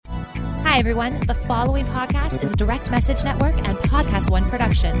Hi, everyone. The following podcast is a Direct Message Network and Podcast One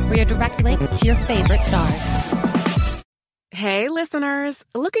production. We're your direct link to your favorite stars. Hey, listeners.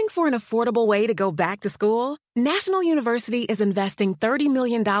 Looking for an affordable way to go back to school? National University is investing $30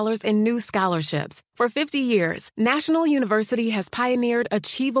 million in new scholarships. For 50 years, National University has pioneered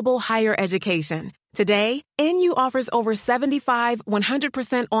achievable higher education. Today, NU offers over 75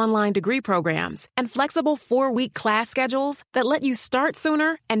 100% online degree programs and flexible 4-week class schedules that let you start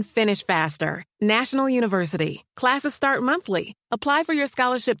sooner and finish faster. National University. Classes start monthly. Apply for your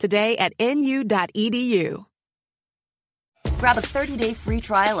scholarship today at nu.edu. Grab a 30-day free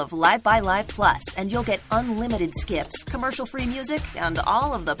trial of Live by Live Plus, and you'll get unlimited skips, commercial-free music, and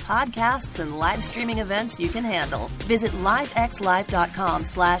all of the podcasts and live streaming events you can handle. Visit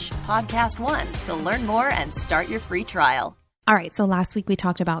livexlive.com/podcast1 to learn more and start your free trial. All right, so last week we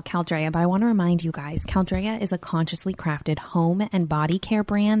talked about Caldrea, but I want to remind you guys, Caldrea is a consciously crafted home and body care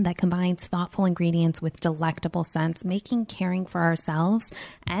brand that combines thoughtful ingredients with delectable scents, making caring for ourselves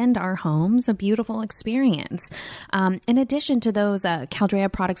and our homes a beautiful experience. In addition to those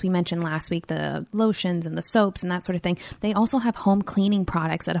Caldrea products we mentioned last week, the lotions and the soaps and that sort of thing, they also have home cleaning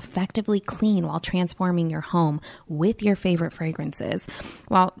products that effectively clean while transforming your home with your favorite fragrances.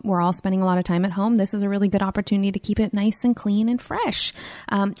 While we're all spending a lot of time at home, this is a really good opportunity to keep it nice and clean and fresh.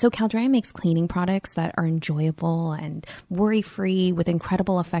 So Caldrea makes cleaning products that are enjoyable and worry-free with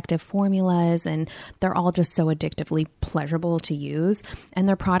incredible effective formulas, and they're all just so addictively pleasurable to use. And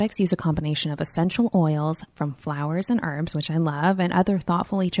their products use a combination of essential oils from flowers and herbs, which I love, and other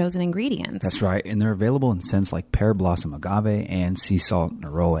thoughtfully chosen ingredients. That's right. And they're available in scents like pear blossom agave and sea salt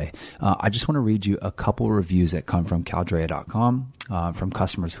neroli. I just want to read you a couple reviews that come from Caldrea.com from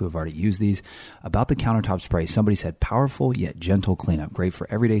customers who have already used these. About the countertop spray, somebody said, powerful yet gentle cleanup, great for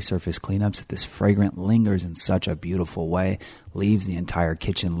everyday surface cleanups. This fragrant lingers in such a beautiful way, leaves the entire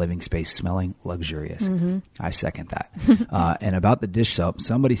kitchen living space smelling luxurious. Mm-hmm. I second that. And about the dish soap,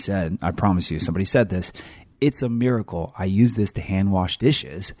 somebody said, I promise you, somebody said this, it's a miracle. I use this to hand wash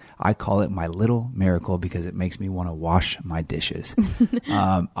dishes. I call it my little miracle because it makes me want to wash my dishes.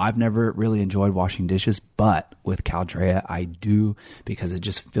 I've never really enjoyed washing dishes, but with Caldrea, I do, because it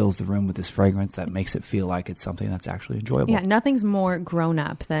just fills the room with this fragrance that makes it feel like it's something that's actually enjoyable. Yeah, nothing's more grown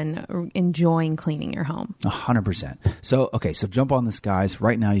up than enjoying cleaning your home. 100%. So jump on this, guys.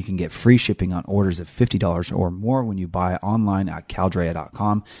 Right now, you can get free shipping on orders of $50 or more when you buy online at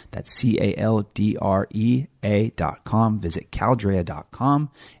Caldrea.com. That's CALDREA.com. Visit Caldrea.com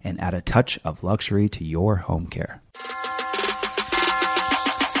and add a touch of luxury to your home care.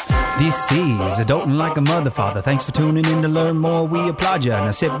 This is Adulting Like a Mother Father. Thanks for tuning in to learn more. We applaud ya.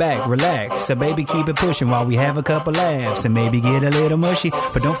 Now sit back, relax. So baby, keep it pushing while we have a couple laughs and maybe get a little mushy.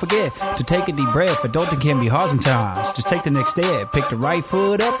 But don't forget to take a deep breath. Adulting can be hard sometimes. Just take the next step. Pick the right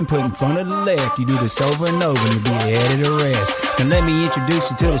foot up and put in front of the left. You do this over and over and you'll be ahead of the rest. Now let me introduce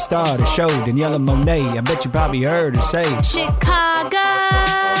you to the star of the show, Daniela Monet. I bet you probably heard her say, Chicago,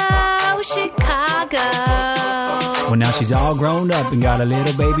 Chicago. Well, now she's all grown up and got a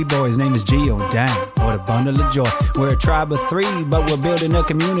little baby boy. His name is Gio. Dang, what a bundle of joy. We're a tribe of 3, but we're building a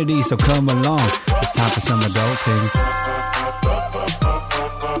community, so come along. It's time for some adulting.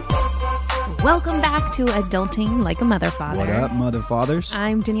 Welcome back to Adulting Like a Mother Father. What up, mother fathers?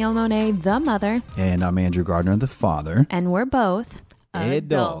 I'm Danielle Monet, the mother. And I'm Andrew Gardner, the father. And we're both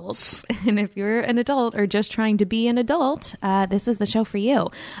adults. And if you're an adult or just trying to be an adult, this is the show for you.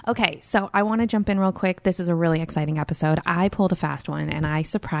 Okay, so I want to jump in real quick. This is a really exciting episode. I pulled a fast one and I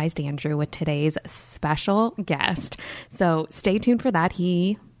surprised Andrew with today's special guest. So stay tuned for that.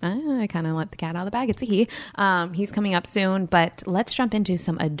 I kind of let the cat out of the bag. It's a he. He's coming up soon, but let's jump into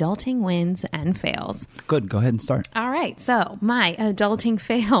some adulting wins and fails. Good. Go ahead and start. All right. So my adulting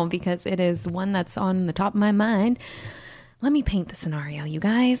fail, because it is one that's on the top of my mind. Let me paint the scenario, you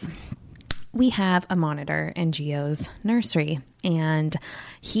guys. We have a monitor in Gio's nursery, and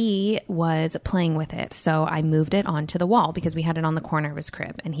he was playing with it. So I moved it onto the wall because we had it on the corner of his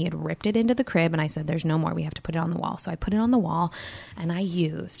crib, and he had ripped it into the crib, and I said, there's no more. We have to put it on the wall. So I put it on the wall, and I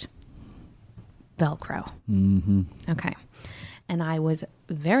used Velcro. Mm-hmm. Okay. And I was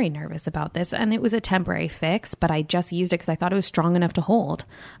very nervous about this, and it was a temporary fix, but I just used it because I thought it was strong enough to hold.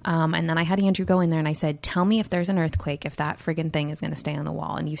 And then I had Andrew go in there and I said, tell me if there's an earthquake, if that friggin' thing is going to stay on the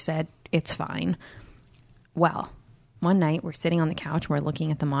wall. And you said, it's fine. Well, one night we're sitting on the couch, we're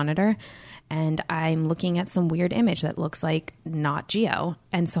looking at the monitor, and I'm looking at some weird image that looks like not Gio.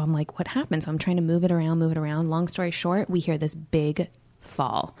 And so I'm like, what happened? So I'm trying to move it around. Long story short, we hear this big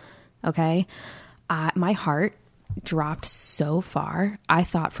fall. Okay. My heart dropped so far. I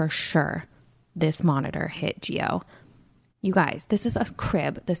thought for sure this monitor hit Gio. You guys, this is a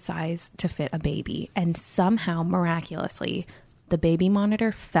crib the size to fit a baby. And somehow, miraculously, the baby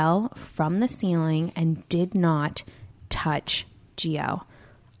monitor fell from the ceiling and did not touch Gio.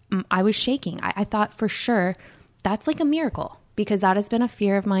 I was shaking. I thought for sure that's like a miracle, because that has been a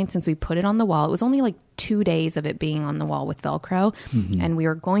fear of mine since we put it on the wall. It was only like 2 days of it being on the wall with Velcro, and we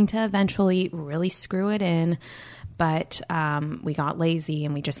were going to eventually really screw it in. But we got lazy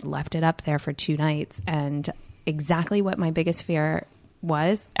and we just left it up there for 2 nights. And exactly what my biggest fear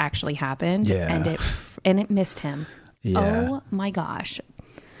was actually happened. Yeah. And it missed him. Yeah. Oh my gosh.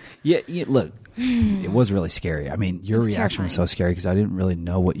 Yeah, look, it was really scary. I mean, your reaction was so scary because I didn't really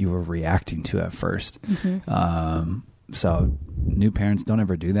know what you were reacting to at first. So new parents, don't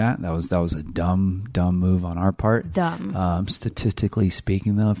ever do that. That was a dumb move on our part. Dumb. Statistically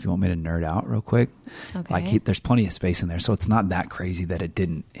speaking, though, if you want me to nerd out real quick, Okay. like there's plenty of space in there, so it's not that crazy that it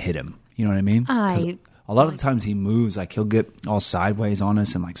didn't hit him. You know what I mean? 'Cause a lot of the times he moves, like he'll get all sideways on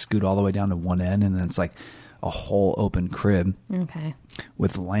us and like scoot all the way down to one end, and then it's like a whole open crib Okay.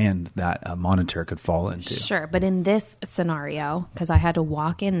 with land that a monitor could fall into. Sure. But in this scenario, because I had to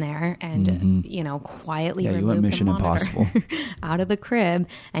walk in there and, quietly Yeah, you remove went the Mission monitor Impossible. out of the crib.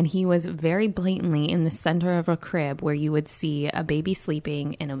 And he was very blatantly in the center of a crib where you would see a baby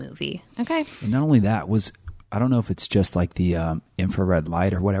sleeping in a movie. Okay. And not only that, I don't know if it's just like the infrared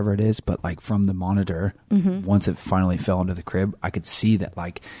light or whatever it is, but like from the monitor, once it finally fell into the crib, I could see that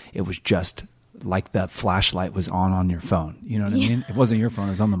like it was just like the flashlight was on your phone. You know what I mean? It wasn't your phone,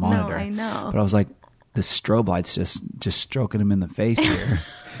 it was on the monitor. I know. But I was like, the strobe light's just stroking him in the face here.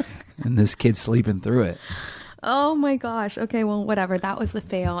 And this kid's sleeping through it. Oh my gosh. Okay, well, whatever. That was the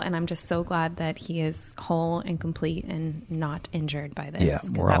fail, and I'm just so glad that he is whole and complete and not injured by this. Yeah, 'cause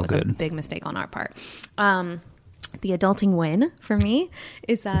we're that all was a good. big mistake on our part. The adulting win for me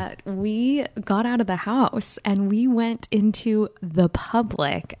is that we got out of the house and we went into the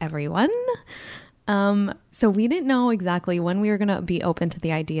public, everyone. So we didn't know exactly when we were going to be open to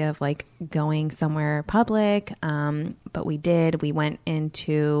the idea of like going somewhere public. But we did. We went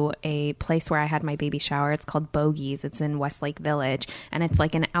into a place where I had my baby shower. It's called Bogey's. It's in Westlake Village. And it's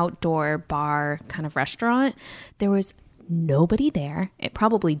like an outdoor bar kind of restaurant. There was nobody there. It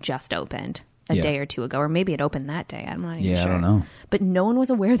probably just opened a day or two ago, or maybe it opened that day. I'm not even sure. I don't know. But no one was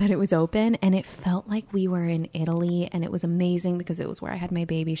aware that it was open, and it felt like we were in Italy, and it was amazing because it was where I had my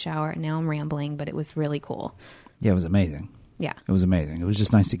baby shower. And now I'm rambling, but it was really cool. Yeah, it was amazing. Yeah. It was amazing. It was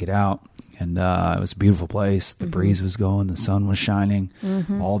just nice to get out, and it was a beautiful place. The breeze was going, the sun was shining.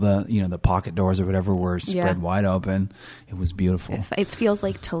 All the, the pocket doors or whatever were spread wide open. It was beautiful. It feels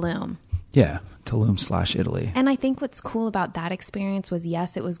like Tulum. Yeah, Tulum/Italy. And I think what's cool about that experience was,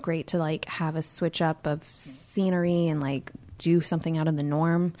 yes, it was great to like have a switch up of scenery and like do something out of the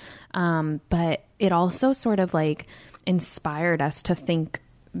norm. But it also sort of like inspired us to think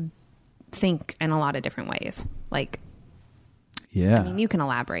in a lot of different ways. Like, Yeah. I mean, you can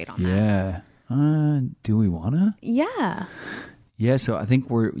elaborate on that. Yeah. Do we want to? Yeah. Yeah, so I think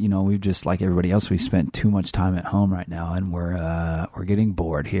we've just, like everybody else, we've spent too much time at home right now, and we're getting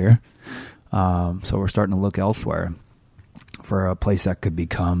bored here. So we're starting to look elsewhere for a place that could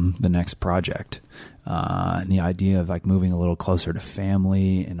become the next project. And the idea of like moving a little closer to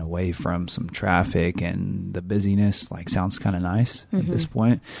family and away from some traffic and the busyness, like, sounds kind of nice at this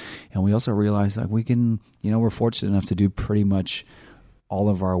point. And we also realize like we can, we're fortunate enough to do pretty much all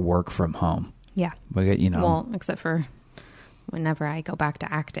of our work from home. Yeah. We get, Well, except for whenever I go back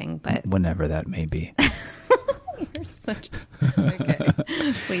to acting, but whenever that may be. you're such okay.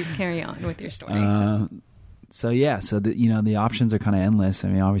 Please carry on with your story. So the options are kind of endless. I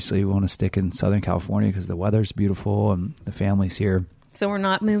mean, obviously we want to stick in Southern California because the weather's beautiful and the family's here. So we're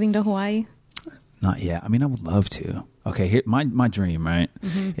not moving to Hawaii? Not yet. I mean, I would love to. Okay, here my dream, right,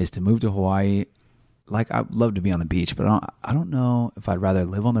 is to move to Hawaii. Like, I'd love to be on the beach, but I don't know if I'd rather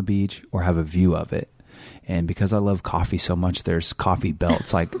live on the beach or have a view of it. And because I love coffee so much, there's coffee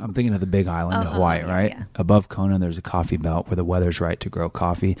belts. Like, I'm thinking of the Big Island of Hawaii, right? Yeah. Above Kona, there's a coffee belt where the weather's right to grow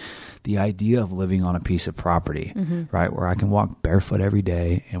coffee. The idea of living on a piece of property, right, where I can walk barefoot every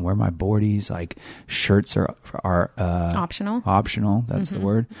day and wear my boardies, like shirts are Optional. Optional, that's the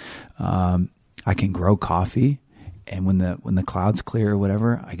word. I can grow coffee, and when the clouds clear or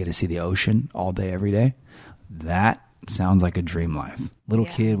whatever, I get to see the ocean all day, every day. That sounds like a dream life. Little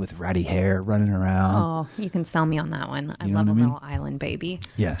kid with ratty hair running around. Oh, you can sell me on that one. I You know love what a I mean? little island baby.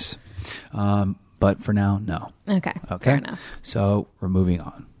 Yes. But for now, no. Okay. Okay. Fair enough. So we're moving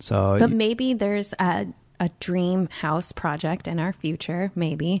on. So But maybe there's a dream house project in our future,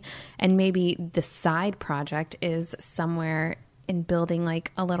 maybe. And maybe the side project is somewhere in building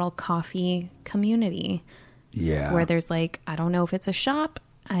like a little coffee community. Yeah. Where there's like, I don't know if it's a shop.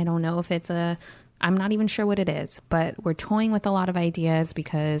 I don't know if I'm not even sure what it is, but we're toying with a lot of ideas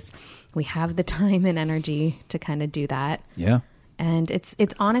because we have the time and energy to kind of do that. Yeah. And it's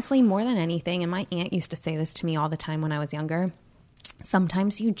honestly more than anything. And my aunt used to say this to me all the time when I was younger.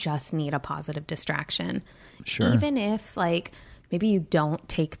 Sometimes you just need a positive distraction. Sure. Even if like maybe you don't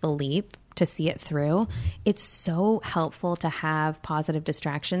take the leap to see it through, it's so helpful to have positive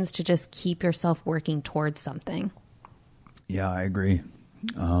distractions to just keep yourself working towards something. Yeah, I agree.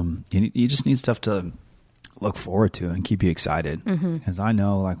 You just need stuff to look forward to and keep you excited. Because I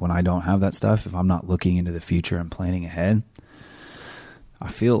know, like, when I don't have that stuff, if I'm not looking into the future and planning ahead, I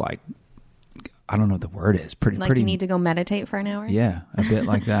feel like, I don't know what the word is. Pretty. You need to go meditate for an hour? Yeah, a bit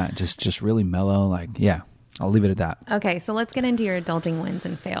like that. Just really mellow. Like, yeah, I'll leave it at that. Okay, so let's get into your adulting wins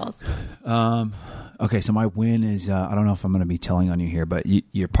and fails. Okay, so my win is, I don't know if I'm going to be telling on you here, but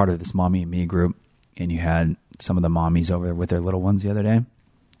you're part of this Mommy and Me group, and you had some of the mommies over there with their little ones the other day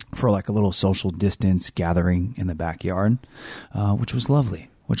for like a little social distance gathering in the backyard, which was lovely.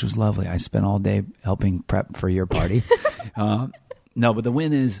 I spent all day helping prep for your party. No, but the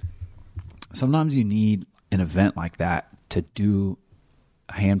win is sometimes you need an event like that to do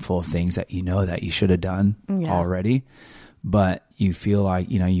a handful of things that you know that you should have done already, but you feel like,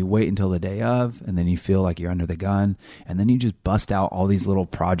 you wait until the day of, and then you feel like you're under the gun, and then you just bust out all these little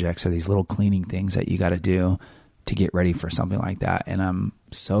projects or these little cleaning things that you got to do to get ready for something like that. And I'm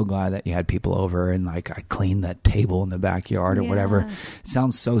so glad that you had people over, and like I cleaned that table in the backyard or whatever. It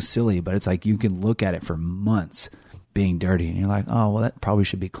sounds so silly, but it's like you can look at it for months being dirty and you're like, oh, well, that probably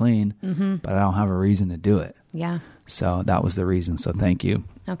should be clean, but I don't have a reason to do it. Yeah. So that was the reason. So thank you.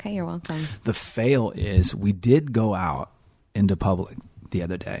 Okay, you're welcome. The fail is we did go out into public the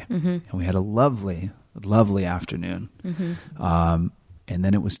other day, and we had a lovely, lovely afternoon. And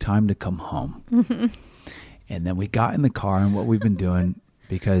then it was time to come home. And then we got in the car, and what we've been doing,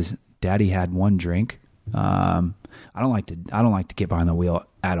 because Daddy had one drink, I don't like to get behind the wheel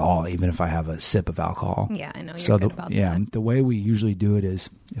at all, even if I have a sip of alcohol. Yeah, I know you're good about that. The way we usually do it is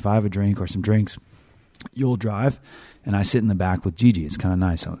if I have a drink or some drinks, you'll drive, and I sit in the back with Gigi. It's kind of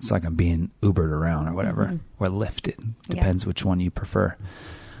nice. It's like I'm being Ubered around or whatever, or lifted. Depends which one you prefer.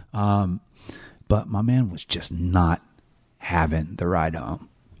 But my man was just not having the ride home.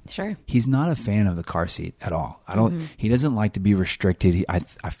 Sure. He's not a fan of the car seat at all. He doesn't like to be restricted.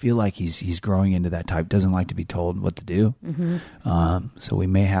 I feel like he's growing into that type, doesn't like to be told what to do. So we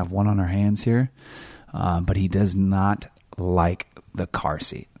may have one on our hands here, but he does not like the car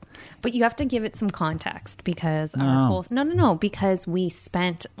seat. But you have to give it some context because because we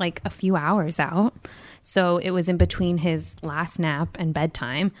spent like a few hours out. So it was in between his last nap and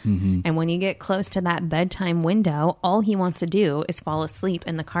bedtime. And when you get close to that bedtime window, all he wants to do is fall asleep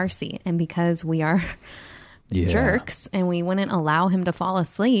in the car seat. And because we are jerks and we wouldn't allow him to fall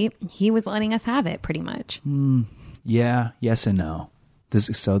asleep, he was letting us have it pretty much. Yeah. Yes and no. This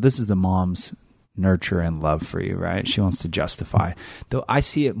is the mom's nurture and love for you, right? She wants to justify. Though I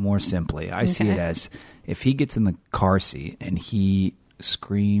see it more simply. I see it as if he gets in the car seat and he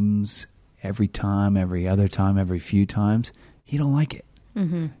screams every time, every other time, every few times, he don't like it.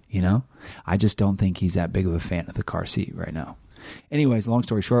 I just don't think he's that big of a fan of the car seat right now. Anyways, long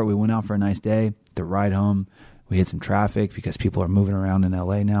story short, we went out for a nice day. The ride home, we hit some traffic because people are moving around in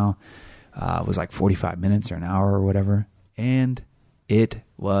LA now. It was like 45 minutes or an hour or whatever. And it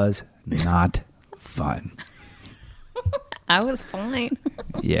was not fun. I was fine.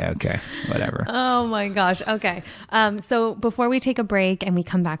 Yeah, okay. Whatever. Oh my gosh. Okay. So before we take a break and we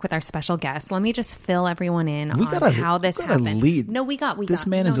come back with our special guest, let me just fill everyone in on how this happened. No, this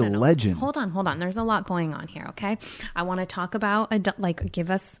man is a legend. Hold on. There's a lot going on here, okay? I want to talk about, give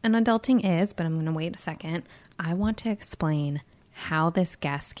us an adulting is, but I'm going to wait a second. I want to explain how this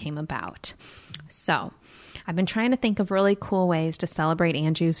guest came about. So I've been trying to think of really cool ways to celebrate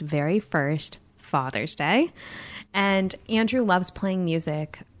Andrew's very first Father's Day. And Andrew loves playing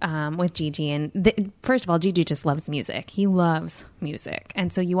music with Gigi. And first of all, Gigi just loves music. He loves music.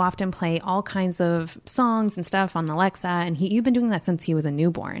 And so you often play all kinds of songs and stuff on Alexa. And you've been doing that since he was a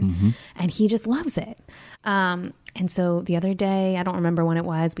newborn. And he just loves it. And so the other day, I don't remember when it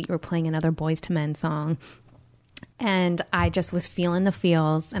was, but you were playing another Boyz II Men song. And I just was feeling the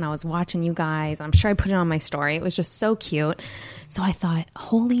feels, and I was watching you guys. I'm sure I put it on my story. It was just so cute. So I thought,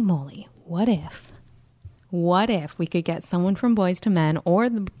 holy moly, what if we could get someone from Boyz II Men or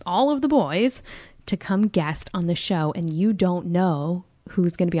all of the boys to come guest on the show, and you don't know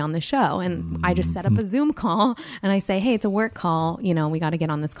who's going to be on the show. And I just set up a Zoom call, and I say, hey, it's a work call. We got to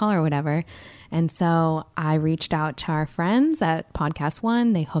get on this call or whatever. And so I reached out to our friends at Podcast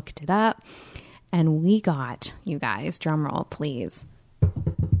One. They hooked it up. And we got, you guys, drum roll, please.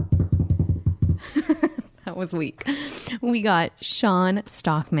 That was weak. We got Sean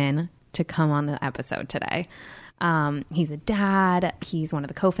Stockman to come on the episode today. He's a dad. He's one of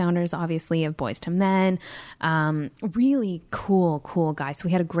the co-founders, obviously, of Boys to Men. Really cool guy. So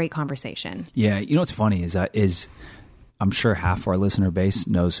we had a great conversation. Yeah. You know what's funny is I'm sure half our listener base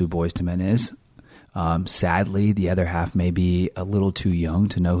knows who Boys to Men is. Sadly, the other half may be a little too young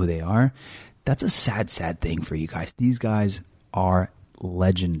to know who they are. That's a sad thing for you guys. These guys are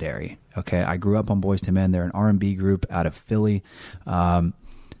legendary. Okay. I grew up on Boys to Men. They're an R&B group out of Philly.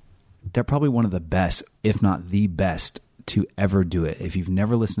 They're probably one of the best, if not the best, to ever do it. If you've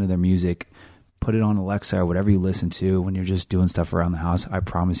never listened to their music, put it on Alexa or whatever you listen to when you're just doing stuff around the house. I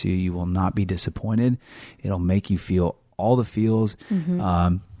promise you, you will not be disappointed. It'll make you feel all the feels.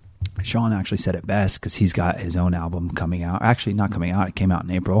 Mm-hmm. Sean actually said it best because he's got his own album coming out. Actually, not coming out. It came out in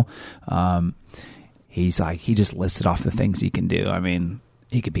April. He's like, he just listed off the things he can do. I mean,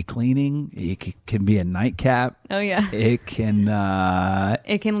 he could be cleaning. He can be a nightcap. Oh, yeah. It can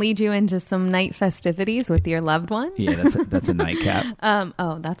lead you into some night festivities with your loved one. Yeah, that's a nightcap.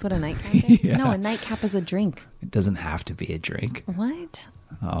 Oh, that's what a nightcap is? Yeah. No, a nightcap is a drink. It doesn't have to be a drink. What?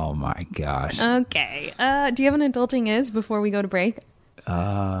 Oh, my gosh. Okay. Do you have an adulting is before we go to break?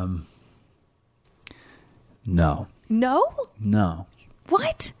 No. No? No.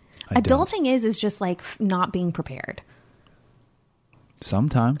 What? I don't. Adulting is just like not being prepared.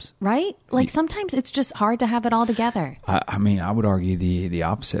 Sometimes. Right? Like sometimes it's just hard to have it all together. I mean, I would argue the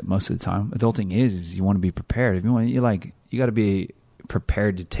opposite most of the time. Adulting is you want to be prepared. If you want, you got to be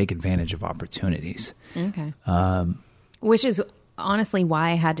prepared to take advantage of opportunities. Okay. Which is honestly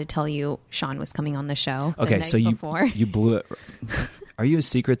why I had to tell you Sean was coming on the show. Okay, so you blew it. Are you a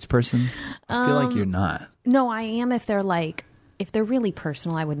secrets person? I feel like you're not. No, I am. If they're really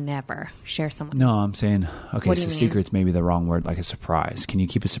personal, I would never share someone. No, I'm saying, okay, so mean? secret's maybe the wrong word, like a surprise. Can you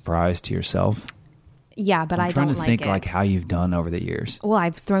keep a surprise to yourself? Yeah, but I don't like it. I'm trying to think like how you've done over the years. Well,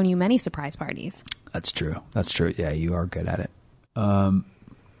 I've thrown you many surprise parties. That's true. Yeah, you are good at it.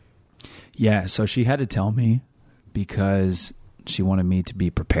 Yeah, so she had to tell me because she wanted me to be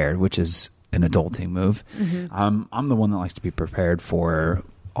prepared, which is an adulting move. Mm-hmm. I'm the one that likes to be prepared for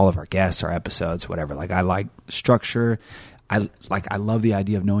all of our guests, our episodes, whatever. Like I like structure. I love the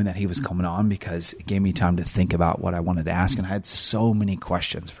idea of knowing that he was coming on because it gave me time to think about what I wanted to ask. And I had so many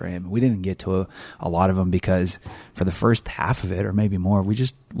questions for him. We didn't get to a lot of them because for the first half of it or maybe more, we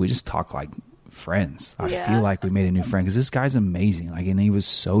just talked like friends. I feel like we made a new friend because this guy's amazing. Like, and he was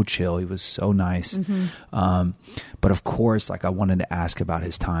so chill. He was so nice. Mm-hmm. But of course, like I wanted to ask about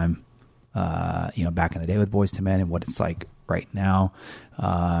his time, back in the day with Boys to Men and what it's like right now,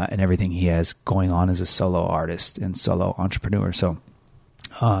 and everything he has going on as a solo artist and solo entrepreneur. So,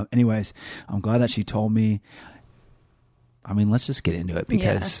 anyways, I'm glad that she told me. I mean, let's just get into it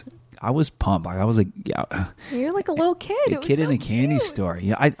because I was pumped. Like I was you're like a little kid. A kid in a candy store.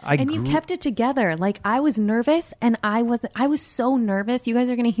 Yeah, you kept it together. Like I was nervous, and I was so nervous. You guys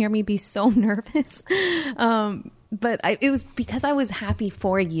are going to hear me be so nervous. But it was because I was happy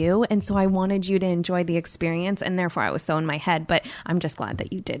for you, and so I wanted you to enjoy the experience, and therefore I was so in my head. But I'm just glad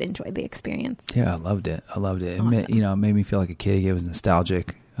that you did enjoy the experience. Yeah, I loved it. Awesome. It made me feel like a kid. It was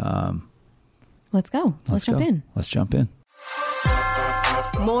nostalgic. Let's go. Let's jump in. Let's jump in.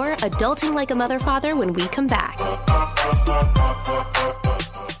 More Adulting Like a Mother Father when we come back.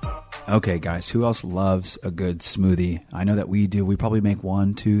 Okay, guys, who else loves a good smoothie? I know that we do. We probably make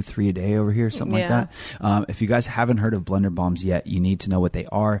 1, 2, 3 a day over here, something like that. If you guys haven't heard of Blender Bombs yet, you need to know what they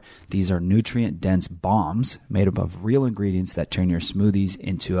are. These are nutrient-dense bombs made up of real ingredients that turn your smoothies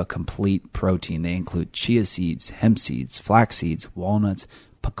into a complete protein. They include chia seeds, hemp seeds, flax seeds, walnuts,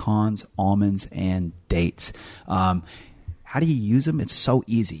 pecans, almonds, and dates. How do you use them? It's so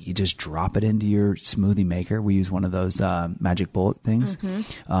easy. You just drop it into your smoothie maker. We use one of those magic bullet things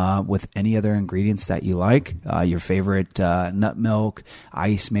with any other ingredients that you like. Your favorite nut milk,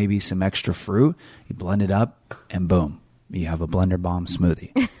 ice, maybe some extra fruit. You blend it up and boom, you have a Blender Bomb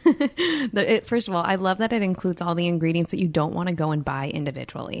smoothie. First of all, I love that it includes all the ingredients that you don't want to go and buy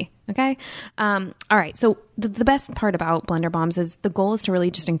individually. Okay. All right. So the best part about Blender Bombs is the goal is to really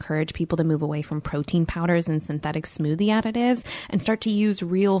just encourage people to move away from protein powders and synthetic smoothie additives and start to use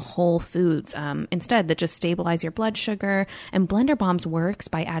real whole foods instead that just stabilize your blood sugar. And Blender Bombs works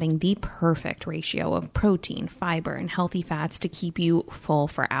by adding the perfect ratio of protein, fiber, and healthy fats to keep you full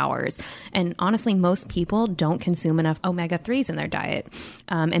for hours. And honestly, most people don't consume enough omega-3s in their diet.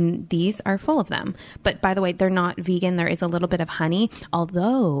 And these are full of them. But by the way, they're not vegan. There is a little bit of honey,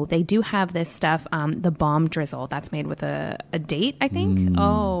 although they they do have this stuff, the bomb drizzle that's made with a date, I think.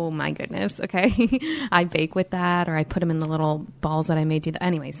 Oh my goodness. Okay. I bake with that, or I put them in the little balls that I made.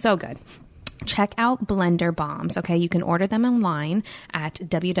 Anyway, so good. Check out Blender Bombs. Okay. You can order them online at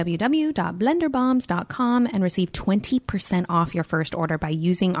www.blenderbombs.com and receive 20% off your first order by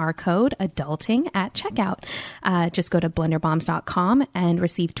using our code adulting at checkout. Just go to blenderbombs.com and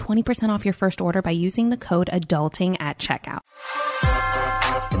receive 20% off your first order by using the code adulting at checkout.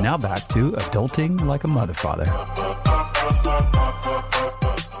 And now back to Adulting Like a Mother Father.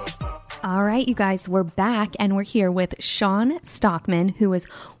 All right, you guys, we're back and we're here with Sean Stockman, who is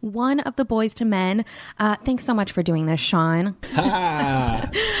one of the Boys to Men. Thanks so much for doing this, Sean. I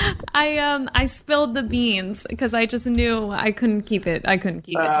spilled the beans because I just knew I couldn't keep it.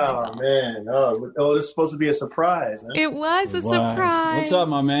 Oh, man. Oh, this is supposed to be a surprise. Huh? It was a surprise. What's up,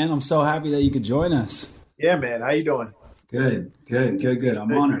 my man? I'm so happy that you could join us. Yeah, man. How you doing? Good.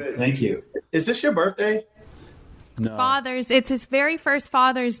 I'm honored. Thank you. Is this your birthday? No. It's his very first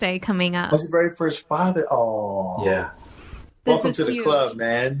Father's Day coming up. What's your very first father? Oh. Yeah. Welcome to the club,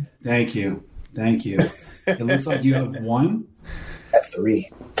 man. Thank you. It looks like you have one. I have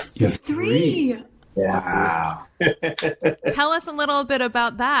three. You have three? Yeah. Wow. Tell us a little bit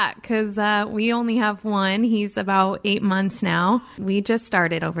about that, because we only have one. He's about 8 months now. We just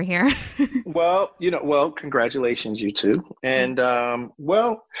started over here. Well, congratulations, you two. And,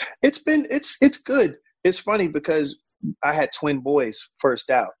 it's good. It's funny because I had twin boys first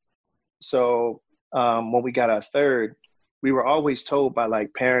out. So when we got our third, we were always told by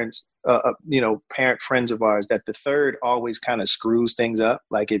like parents, parent friends of ours, that the third always kind of screws things up.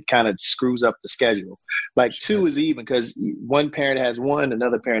 Like it kind of screws up the schedule. Like two is even because one parent has one,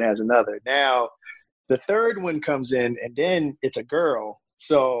 another parent has another. Now the third one comes in and then it's a girl.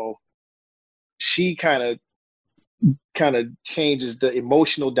 So she kind of changes the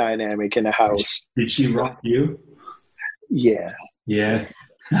emotional dynamic in the house. Did she rock you? Yeah. Yeah.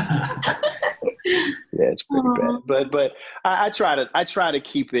 Yeah, it's pretty bad. But I try to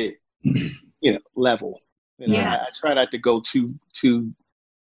keep it, level. I try not to go too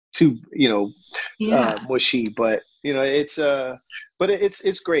mushy, but it's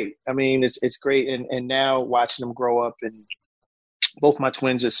great. I mean, it's great. And now watching them grow up, and both my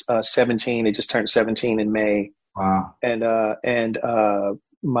twins are 17. They just turned 17 in May. Wow. And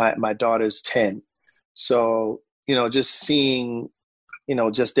my daughter's 10. So, just seeing,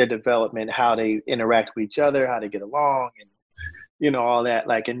 just their development, how they interact with each other, how they get along, and, all that.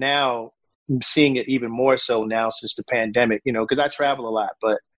 Like, and now I'm seeing it even more so now since the pandemic, because I travel a lot,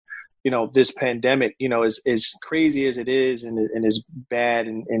 but, this pandemic, as crazy as it is and as bad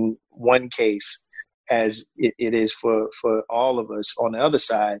in one case as it is for all of us on the other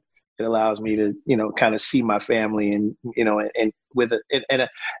side. It allows me to, kind of see my family and with at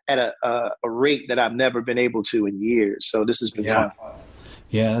a rate that I've never been able to in years. So this has been fun.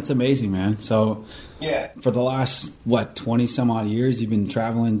 Yeah, that's amazing, man. So for the last, 20 some odd years, you've been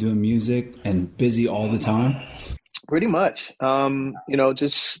traveling, doing music and busy all the time? Pretty much.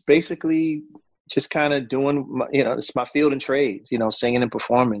 Just basically just kind of doing, it's my field and trade, singing and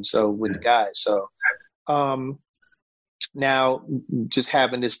performing. So with the guys. So, now just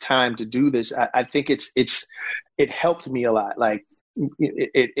having this time to do this, I think it helped me a lot. Like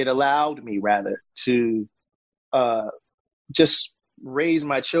it allowed me rather to just raise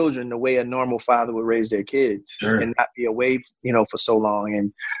my children the way a normal father would raise their kids. Sure. And not be away, for so long.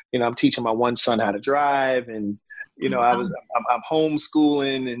 And, I'm teaching my one son how to drive, and, I'm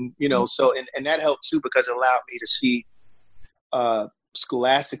homeschooling, and, so, and that helped too, because it allowed me to see,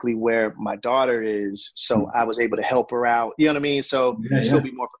 scholastically where my daughter is, so I was able to help her out, you know what I mean? So she'll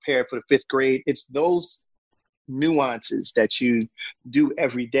be more prepared for the 5th grade. It's those nuances that you do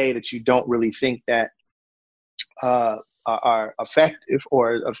every day that you don't really think that are effective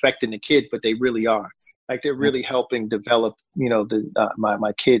or affecting the kid, but they really are. Like they're really helping develop,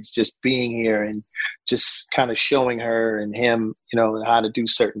 my kids, just being here and just kind of showing her and him, how to do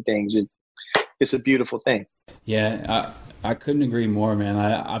certain things. It's a beautiful thing. Yeah, I couldn't agree more, man.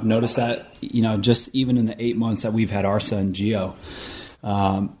 I've noticed that, just even in the 8 months that we've had our son, Gio,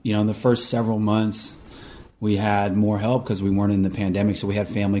 in the first several months, we had more help because we weren't in the pandemic. So we had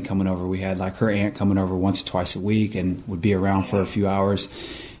family coming over. We had like her aunt coming over once or twice a week and would be around for a few hours.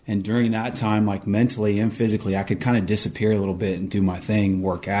 And during that time, like mentally and physically, I could kind of disappear a little bit and do my thing,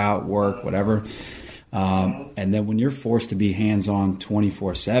 work out, work, whatever. And then when you're forced to be hands-on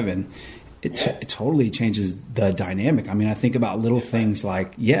 24/7, it totally changes the dynamic. I mean, I think about little things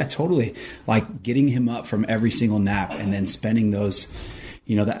like, totally. Like getting him up from every single nap and then spending those,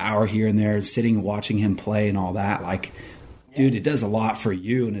 the hour here and there, sitting and watching him play and all that. Like dude, it does a lot for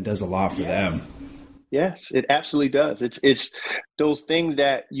you and it does a lot for them. Yes, it absolutely does. It's those things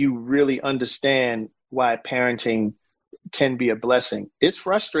that you really understand why parenting can be a blessing. It's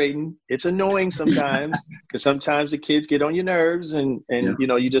frustrating. It's annoying sometimes because sometimes the kids get on your nerves and you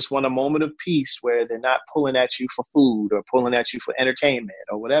know, you just want a moment of peace where they're not pulling at you for food or pulling at you for entertainment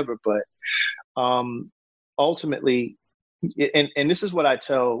or whatever. But ultimately, and this is what I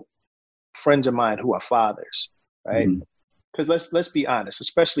tell friends of mine who are fathers, right? Because let's be honest,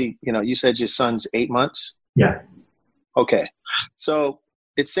 especially, you know, you said your son's 8 months. Yeah. Okay. So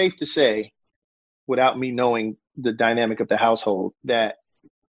it's safe to say, without me knowing the dynamic of the household, that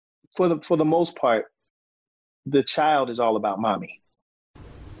for the most part, the child is all about mommy.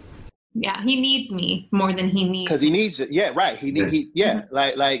 Yeah, he needs me more than he needs. Because he needs it. Yeah, right.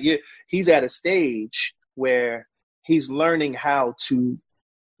 He's at a stage where he's learning how to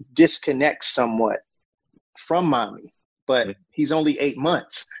disconnect somewhat from mommy, but he's only 8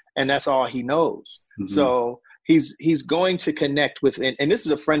 months, and that's all he knows. So he's going to connect with, and this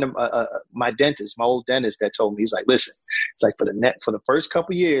is a friend of my dentist, my old dentist, that told me, he's like, listen, it's like for the first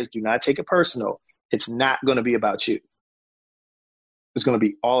couple of years, do not take it personal. It's not going to be about you. It's going to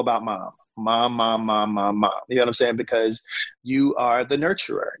be all about mom. You know what I'm saying? Because you are the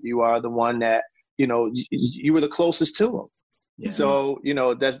nurturer. You are the one that, you know, you were the closest to him. Yeah. So, you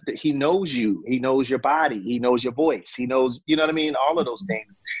know, he knows you. He knows your body. He knows your voice. He knows, you know what I mean? All of those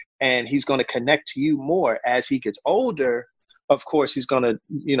things. And he's going to connect to you more as he gets older. Of course, he's going to,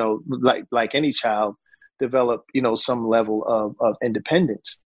 you know, like any child, develop, you know, some level of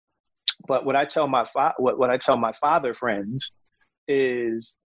independence. But what I tell my father friends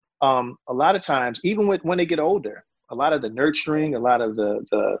is a lot of times, even when they get older, a lot of the nurturing, a lot of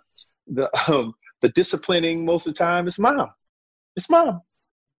the disciplining, most of the time, it's mom. It's mom.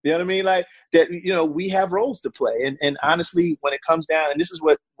 You know what I mean? Like that, you know, we have roles to play. And honestly, when it comes down, and this is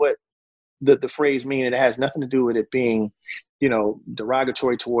what the phrase means, and it has nothing to do with it being, you know,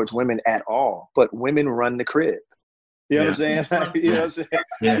 derogatory towards women at all, but women run the crib. You know what I'm saying? Like, you know what I'm saying?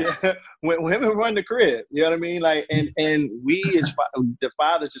 Yeah. When women run the crib, you know what I mean? Like, and we as the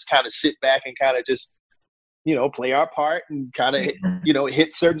fathers just kind of sit back and kind of just, you know, play our part and kind of, you know,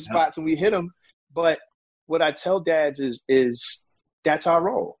 hit certain spots and we hit them. But what I tell dads is that's our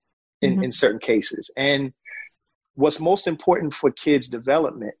role in certain cases. And what's most important for kids'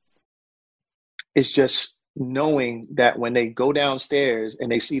 development is just knowing that when they go downstairs and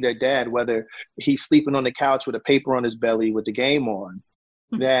they see their dad, whether he's sleeping on the couch with a paper on his belly with the game on,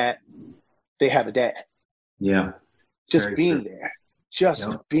 that they have a dad. Yeah. Just being there,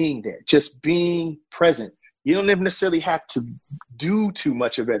 being there, just being present. You don't even necessarily have to do too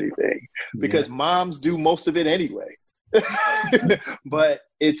much of anything because moms do most of it anyway. But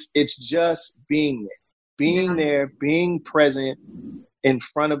it's just being there, being present in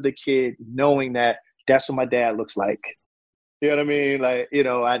front of the kid, knowing that that's what my dad looks like. You know what I mean? Like, you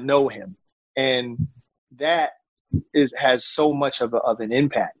know, I know him, and that has so much of an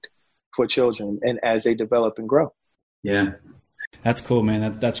impact for children and as they develop and grow. Yeah. That's cool,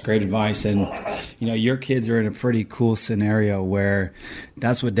 man. That's great advice. And, you know, your kids are in a pretty cool scenario where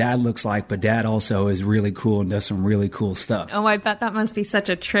that's what dad looks like, but dad also is really cool and does some really cool stuff. Oh, I bet that must be such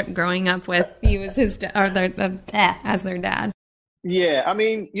a trip growing up with you as his as their dad. Yeah. I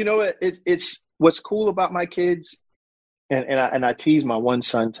mean, you know, it's what's cool about my kids, and I tease my one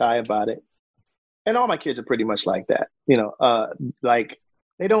son, Ty, about it. And all my kids are pretty much like that. You know, like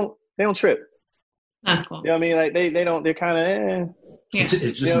they don't trip. That's cool. You know what I mean? Like they don't. They're kind of. It's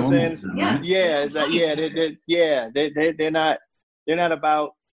just you know what I'm saying? Right? Yeah. It's like, they're not. They're not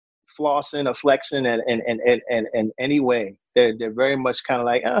about flossing or flexing in any way. They're very much kind of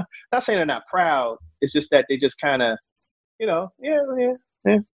like. Not saying they're not proud. It's just that they just kind of, you know.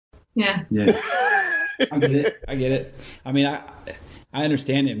 Yeah. I get it. I mean, I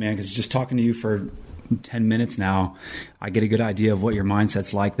understand it, man. Because just talking to you for 10 minutes now, I get a good idea of what your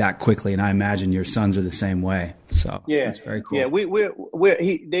mindset's like that quickly, and I imagine your sons are the same way. So yeah, that's very cool. Yeah,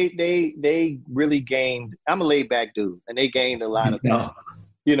 they really gained. I'm a laid back dude, and they gained a lot of that,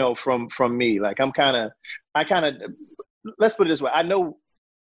 you know, from me. Like I kind of, let's put it this way. I know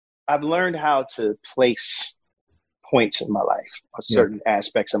I've learned how to place points in my life, or certain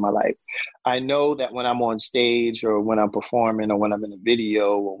aspects of my life. I know that when I'm on stage or when I'm performing or when I'm in a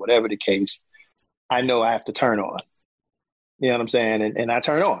video or whatever the case, I know I have to turn on. You know what I'm saying? And I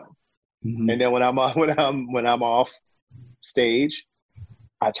turn on. Mm-hmm. And then when I'm off stage,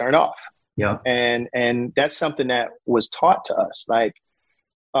 I turn off. Yeah. And that's something that was taught to us. Like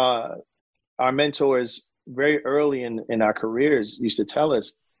our mentors very early in our careers used to tell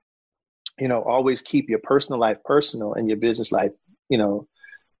us, always keep your personal life personal and your business life,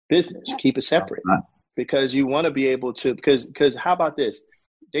 business. Keep it separate, because you want to be able to, because how about this?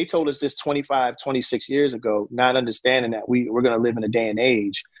 They told us this 25, 26 years ago, not understanding that we're going to live in a day and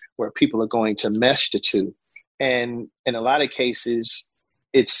age where people are going to mesh the two. And in a lot of cases,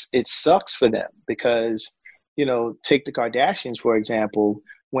 it sucks for them because, take the Kardashians, for example,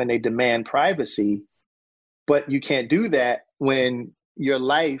 when they demand privacy, but you can't do that when your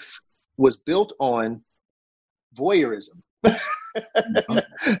life was built on voyeurism.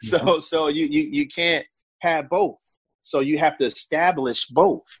 So you can't have both. So you have to establish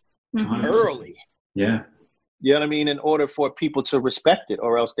both early. Yeah. You know what I mean? In order for people to respect it,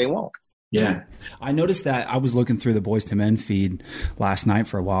 or else they won't. Yeah. I noticed that I was looking through the Boys to Men feed last night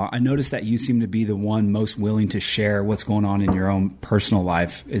for a while. I noticed that you seem to be the one most willing to share what's going on in your own personal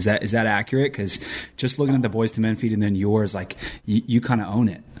life. Is that accurate? Because just looking at the Boys to Men feed and then yours, like you kind of own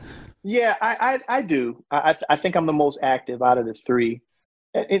it. Yeah, I do. I think I'm the most active out of the three.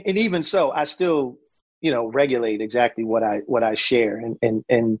 And even so, I still, regulate exactly what I share.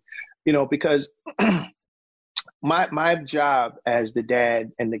 And because my job as the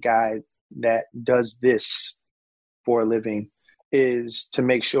dad and the guy that does this for a living is to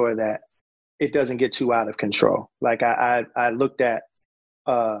make sure that it doesn't get too out of control. Like I looked at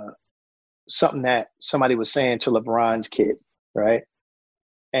something that somebody was saying to LeBron's kid, right?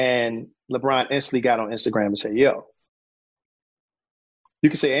 And LeBron instantly got on Instagram and said, yo, you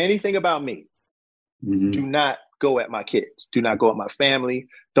can say anything about me. Mm-hmm. Do not go at my kids. Do not go at my family.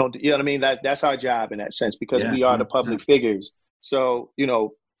 Don't, you know what I mean? That's our job in that sense, because we are the public figures. So,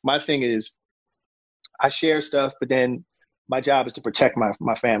 my thing is I share stuff, but then my job is to protect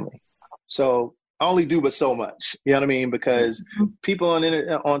my family. So I only do but so much, you know what I mean? Because people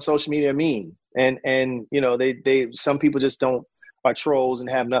on social media are mean, and they some people just are trolls and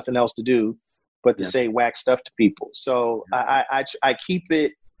have nothing else to do but to say whack stuff to people. So I keep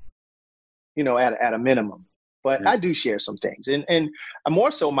it, at a minimum. But I do share some things, and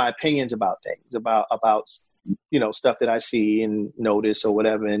more so my opinions about things, about stuff that I see and notice or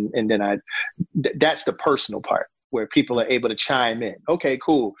whatever, and then that's the personal part where people are able to chime in. Okay,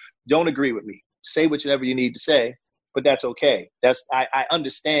 cool. Don't agree with me. Say whatever you need to say, but that's okay. I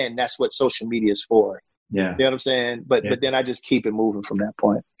understand that's what social media is for. Yeah. You know what I'm saying? But then I just keep it moving from that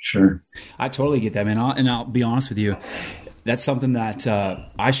point. Sure. I totally get that, man. I'll be honest with you. That's something that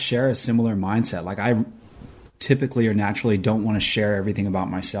I share a similar mindset. Like I typically or naturally don't want to share everything about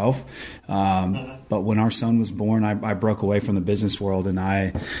myself. But when our son was born, I broke away from the business world, and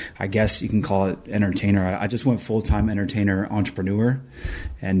I guess you can call it entertainer. I just went full-time entertainer entrepreneur.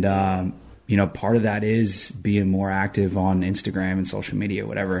 And, part of that is being more active on Instagram and social media,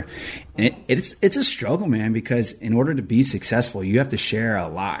 whatever. And it's a struggle, man, because in order to be successful, you have to share a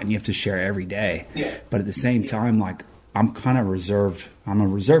lot and you have to share every day. Yeah. But at the same time, like, I'm kind of reserved. I'm a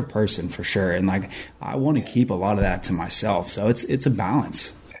reserved person for sure. And like, I want to keep a lot of that to myself. So it's a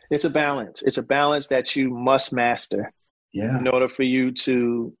balance. It's a balance. It's a balance that you must master in order for you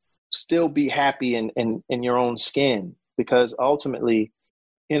to still be happy in your own skin. Because ultimately,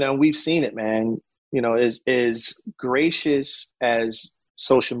 we've seen it, man, as gracious as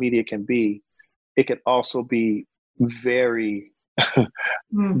social media can be, it could also be very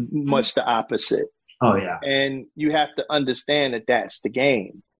much the opposite. Oh yeah. And you have to understand that that's the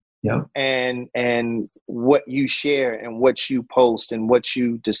game. Yeah. And what you share and what you post and what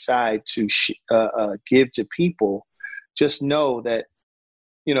you decide to give to people, just know that,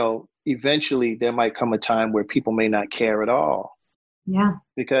 eventually there might come a time where people may not care at all. Yeah.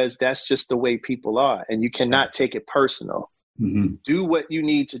 Because that's just the way people are. And you cannot take it personal. Mm-hmm. Do what you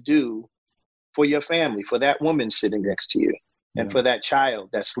need to do for your family, for that woman sitting next to you. And for that child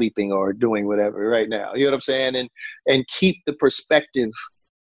that's sleeping or doing whatever right now, you know what I'm saying? And keep the perspective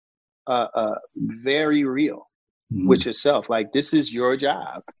very real with yourself. Like, this is your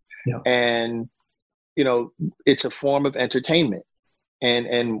job. Yeah. And, it's a form of entertainment.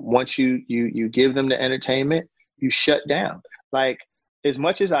 And once you give them the entertainment, you shut down. Like, as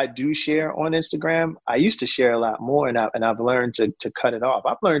much as I do share on Instagram, I used to share a lot more, and I've learned to cut it off.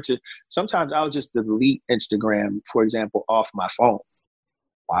 I've learned to, sometimes I'll just delete Instagram, for example, off my phone.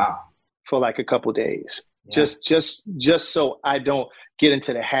 Wow. For like a couple of days, just so I don't get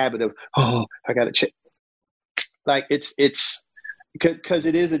into the habit of, I got to check. Like it's because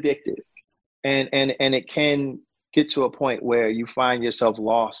it is addictive, and it can get to a point where you find yourself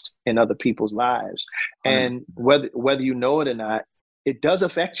lost in other people's lives, and whether you know it or not, it does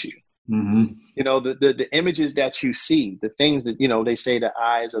affect you. Mm-hmm. The images that you see, the things that, they say the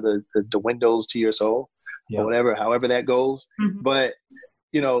eyes are the windows to your soul or whatever, however that goes. Mm-hmm. But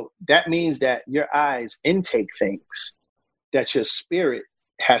that means that your eyes intake things that your spirit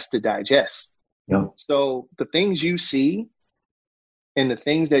has to digest. Yep. So the things you see and the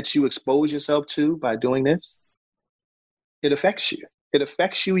things that you expose yourself to by doing this, it affects you. It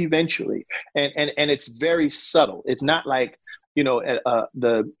affects you eventually. And it's very subtle. It's not like,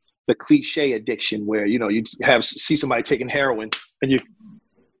 the cliche addiction where, you see somebody taking heroin and you,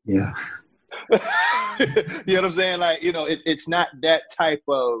 yeah. you know what I'm saying? Like, it's not that type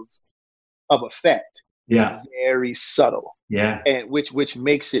of effect. Yeah. It's very subtle. Yeah. And which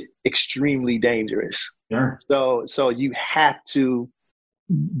makes it extremely dangerous. Sure. So you have to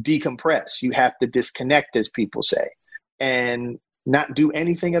decompress. You have to disconnect, as people say, and not do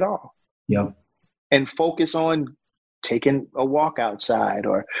anything at all. Yep. And focus on taking a walk outside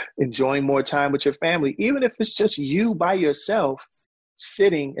or enjoying more time with your family, even if it's just you by yourself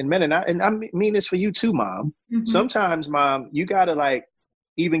sitting and I mean this for you too, Mom. Mm-hmm. Sometimes, Mom, you gotta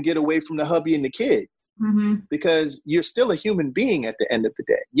even get away from the hubby and the kid. Mm-hmm. Because you're still a human being at the end of the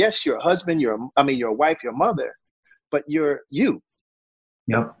day. Yes, you're a husband, your wife, your mother, but you're you.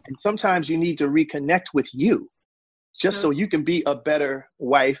 Yep. And sometimes you need to reconnect with you just so you can be a better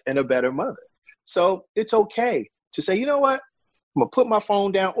wife and a better mother. So it's okay to say, you know what, I'm going to put my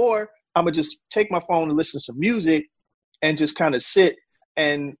phone down, or I'm going to just take my phone and listen to some music and just kind of sit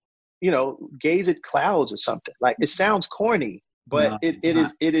and, gaze at clouds or something. Like, it sounds corny, but it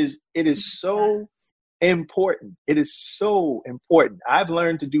is so important. It is so important. I've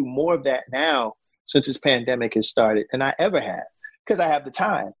learned to do more of that now since this pandemic has started than I ever had, because I have the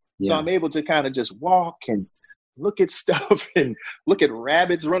time. Yeah. So I'm able to kind of just walk and look at stuff and look at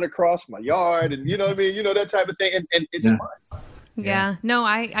rabbits run across my yard and, that type of thing. And it's fun. Yeah. No,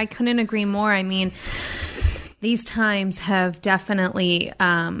 I couldn't agree more. I mean, these times have definitely,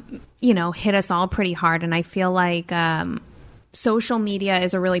 hit us all pretty hard. And I feel like, social media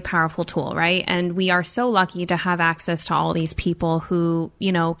is a really powerful tool, right? And we are so lucky to have access to all these people who,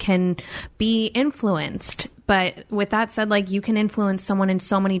 can be influenced. But with that said, you can influence someone in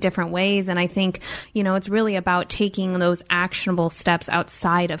so many different ways. And I think, it's really about taking those actionable steps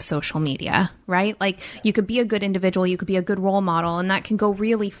outside of social media, right? You could be a good individual, you could be a good role model, and that can go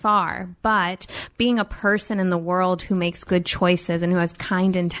really far. But being a person in the world who makes good choices and who has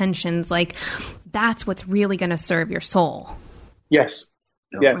kind intentions, that's what's really going to serve your soul. Yes.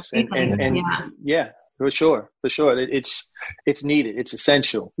 Yes. And yeah, for sure. It's needed. It's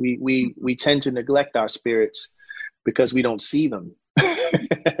essential. We tend to neglect our spirits because we don't see them,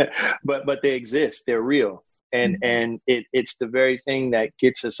 but they exist. They're real. And it's the very thing that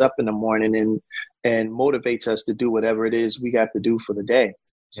gets us up in the morning and motivates us to do whatever it is we got to do for the day.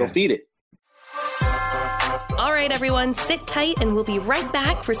 So feed it. All right, everyone, sit tight and we'll be right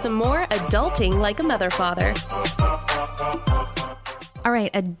back for some more Adulting Like a Mother Father. All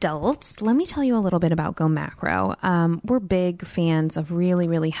right, adults, let me tell you a little bit about Go Macro. We're big fans of really,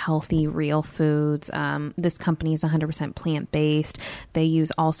 really healthy, real foods. This company is 100% plant-based. They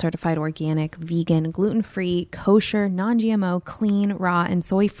use all certified organic, vegan, gluten-free, kosher, non-GMO, clean, raw, and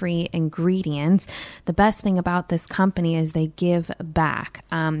soy-free ingredients. The best thing about this company is they give back.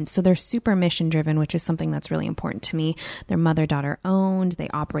 So they're super mission-driven, which is something that's really important to me. They're mother-daughter owned. They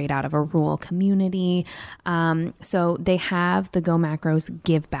operate out of a rural community. So they have the Go Macro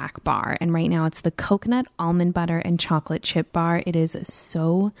Give Back bar. And right now it's the coconut, almond butter, and chocolate chip bar. It is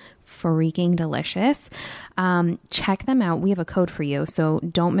so freaking delicious. Check them out. We have a code for you, so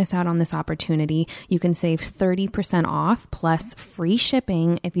don't miss out on this opportunity. You can save 30% off plus free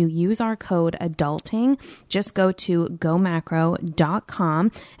shipping if you use our code ADULTING. Just go to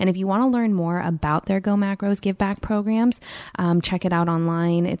gomacro.com. And if you want to learn more about their Go Macros Give Back programs, check it out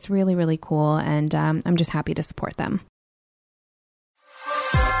online. It's really, really cool. And I'm just happy to support them.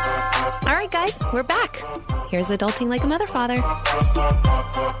 All right, guys, we're back. Here's Adulting Like a Mother Father.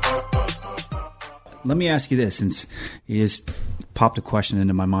 Let me ask you this, since you just popped a question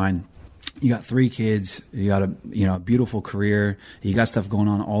into my mind. You got 3 kids, you got a beautiful career, you got stuff going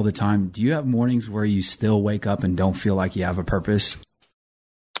on all the time. Do you have mornings where you still wake up and don't feel like you have a purpose?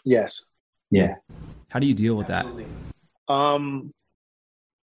 Yes. Yeah. How do you deal with Absolutely. That?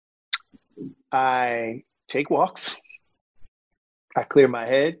 I take walks. I clear my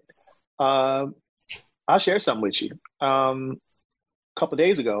head. I'll share something with you. A couple of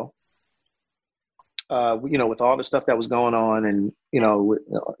days ago, with all the stuff that was going on and, in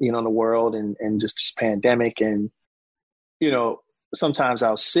the world and just this pandemic and, sometimes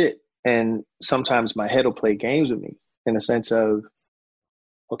I'll sit and sometimes my head will play games with me in the sense of,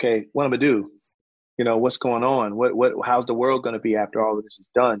 okay, what am I gonna do? What's going on? How's the world going to be after all of this is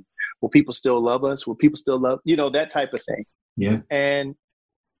done? Will people still love us? Will people still love, that type of thing? Yeah. And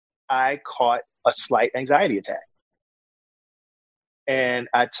I caught a slight anxiety attack. And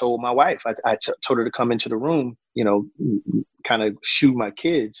I told my wife, I told her to come into the room, kind of shoo my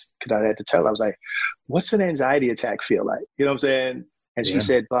kids, because I had to tell her. I was like, what's an anxiety attack feel like? You know what I'm saying? And she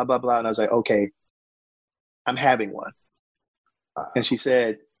said, blah, blah, blah. And I was like, okay, I'm having one. And she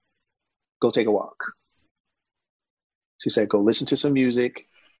said, go take a walk. She said, go listen to some music,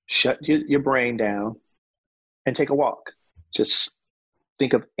 shut your brain down, and take a walk. Just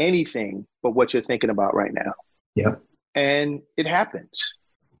think of anything but what you're thinking about right now. Yeah. And it happens.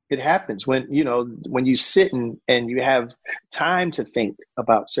 It happens when you sit and you have time to think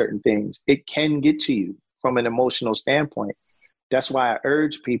about certain things. It can get to you from an emotional standpoint. That's why I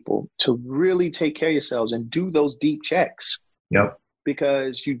urge people to really take care of yourselves and do those deep checks. Yep.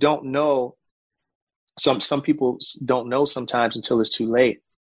 Because you don't know. Some people don't know sometimes until it's too late.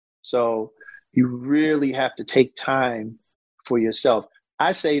 So you really have to take time for yourself.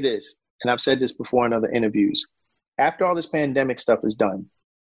 I say this, and I've said this before in other interviews. After all this pandemic stuff is done,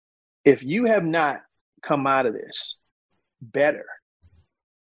 if you have not come out of this better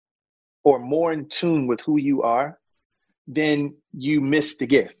or more in tune with who you are, then you missed the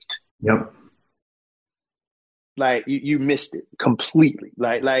gift. Yep. Like you missed it completely.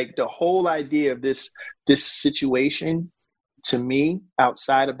 Like the whole idea of this situation, to me,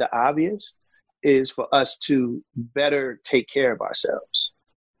 outside of the obvious, is for us to better take care of ourselves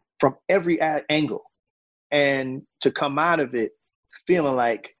from every angle, and to come out of it feeling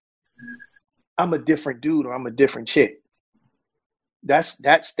like I'm a different dude or I'm a different chick. That's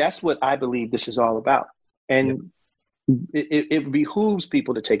what I believe this is all about, and it behooves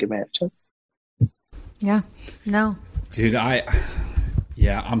people to take advantage of. Yeah. No. Dude, I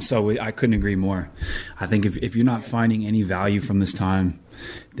couldn't agree more. I think if you're not finding any value from this time,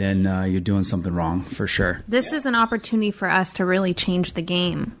 then you're doing something wrong for sure. This is an opportunity for us to really change the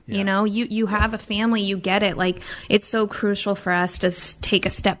game. Yeah. You have a family, you get it. Like, it's so crucial for us to take a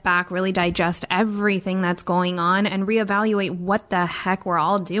step back, really digest everything that's going on and reevaluate what the heck we're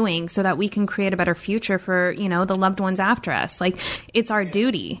all doing so that we can create a better future for, the loved ones after us. Like, it's our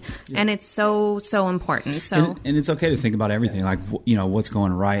duty, and it's so, so important. So, and it's okay to think about everything. Like, what's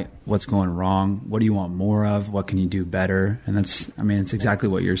going right, what's going wrong, what do you want more of, what can you do better? And it's exactly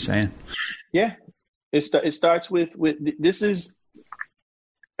what you're saying. Yeah, it starts with this is,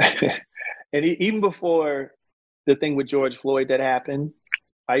 and even before the thing with George Floyd that happened,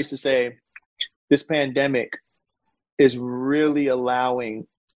 I used to say this pandemic is really allowing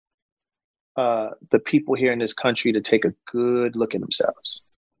the people here in this country to take a good look at themselves.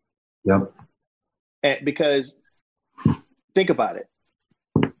 Yep. And because think about it,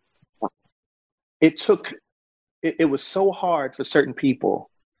 it was so hard for certain people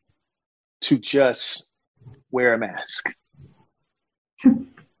to just wear a mask.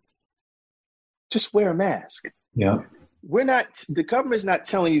 Just wear a mask. Yeah. The government's not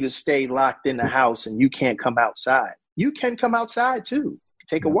telling you to stay locked in the house and you can't come outside. You can come outside too.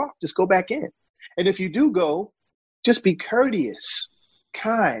 Take a walk, just go back in. And if you do go, just be courteous,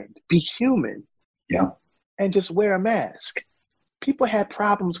 kind, be human. Yeah. And just wear a mask. People had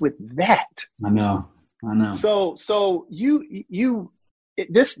problems with that. I know. So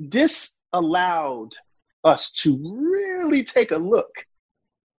this allowed us to really take a look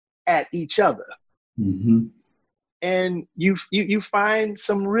at each other. Mm-hmm. And you find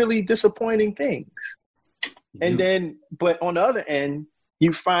some really disappointing things. Yeah. And then, but on the other end,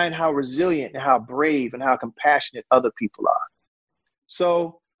 you find how resilient and how brave and how compassionate other people are.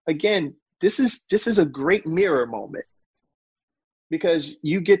 So again, this is a great mirror moment, because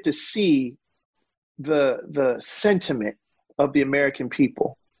you get to see the sentiment of the American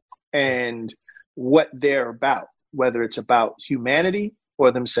people and what they're about, whether it's about humanity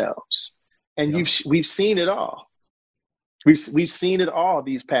or themselves. And we've seen it all. We've seen it all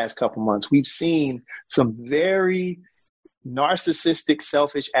these past couple months. We've seen some very narcissistic,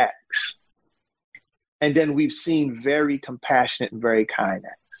 selfish acts. And then we've seen very compassionate and very kind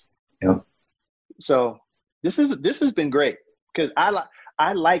acts. Yep. So this has been great, because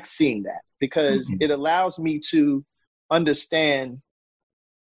I like seeing that, because it allows me to understand,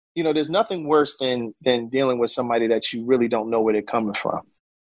 there's nothing worse than dealing with somebody that you really don't know where they're coming from.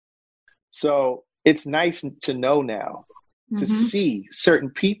 So it's nice to know now, to see certain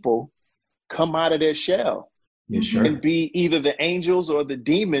people come out of their shell and be either the angels or the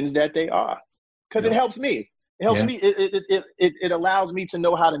demons that they are, because it helps me. It helps me. It allows me to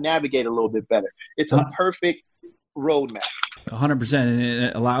know how to navigate a little bit better. It's a perfect roadmap. 100%. And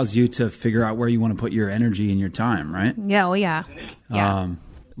it allows you to figure out where you want to put your energy and your time, right? Yeah. Oh, yeah.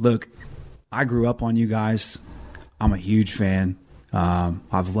 Look, I grew up on you guys. I'm a huge fan.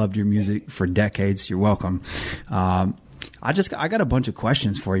 I've loved your music for decades. You're welcome. I got a bunch of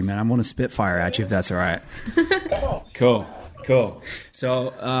questions for you, man. I'm going to spitfire at you if that's all right. Cool.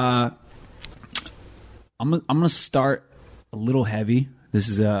 So I'm going to start a little heavy. This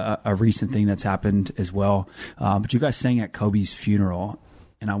is a recent thing that's happened as well. But you guys sang at Kobe's funeral,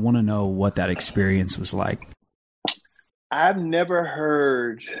 and I want to know what that experience was like. I've never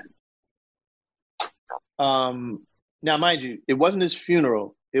heard. Now, mind you, it wasn't his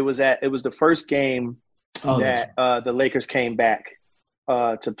funeral. It was the first game that the Lakers came back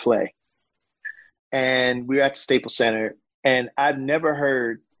to play, and we were at the Staples Center. And I've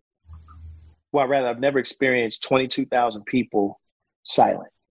never experienced 22,000 people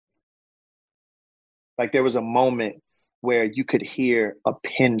silent. Like there was a moment where you could hear a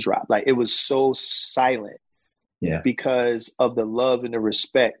pin drop. Like it was so silent because of the love and the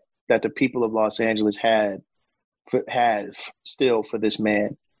respect that the people of Los Angeles have still for this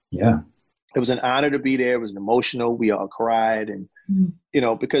man. Yeah. It was an honor to be there. It was emotional. We all cried. And,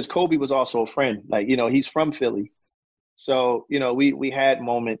 because Kobe was also a friend, like, he's from Philly. So, we had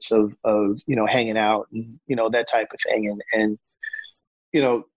moments of hanging out and, that type of thing. And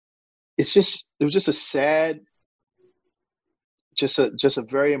it was just a sad, just a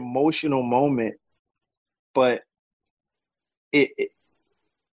very emotional moment, but it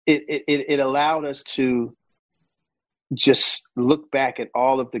allowed us to just look back at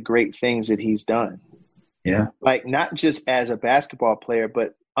all of the great things that he's done. Yeah. Like not just as a basketball player,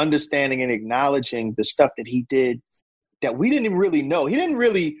 but understanding and acknowledging the stuff that he did that we didn't even really know. He didn't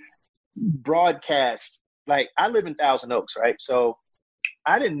really broadcast. Like I live in Thousand Oaks, right? So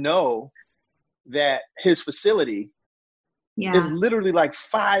I didn't know that his facility is literally like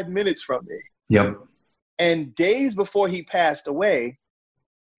 5 minutes from me. Yep. And days before he passed away,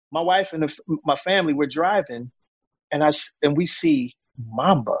 my wife and my family were driving, and we see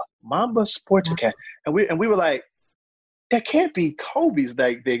Mamba Sports Academy, and we were like, that can't be Kobe's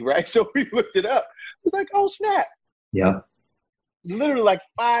that big, right? So we looked it up. It was like, oh snap! Yeah, literally like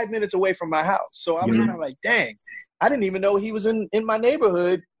 5 minutes away from my house. So I was kind of like, dang, I didn't even know he was in my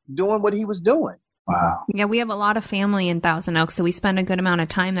neighborhood doing what he was doing. Wow. Yeah, we have a lot of family in Thousand Oaks, so we spend a good amount of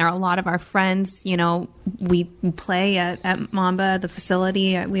time there. A lot of our friends, we play at Mamba, the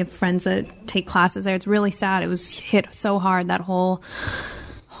facility. We have friends that take classes there. It's really sad. It was hit so hard, that whole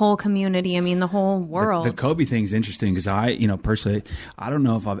community. I mean, the whole world. The Kobe thing's interesting because I, personally, I don't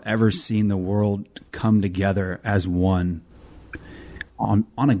know if I've ever seen the world come together as one on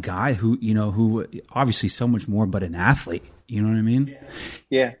a guy who obviously so much more, but an athlete. You know what I mean?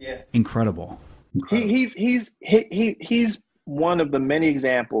 Yeah. Incredible. He's one of the many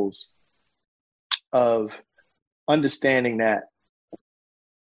examples of understanding that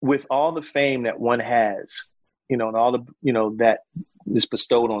with all the fame that one has, and all the, that is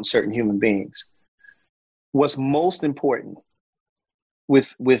bestowed on certain human beings, what's most important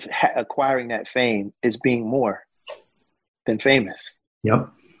with acquiring that fame is being more than famous. Yep.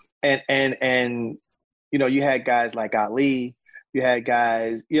 And you had guys like Ali. You had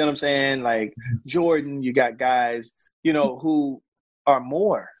guys, you know what I'm saying? Like Jordan, you got guys, who are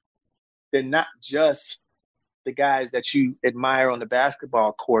more than not just the guys that you admire on the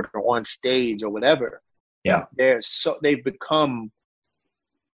basketball court or on stage or whatever. Yeah. They've become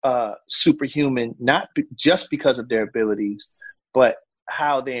superhuman, not just because of their abilities, but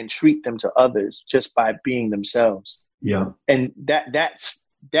how they entreat them to others just by being themselves. Yeah. And that's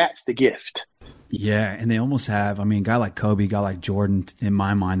the gift. Yeah, and they almost have, a guy like Kobe, guy like Jordan, in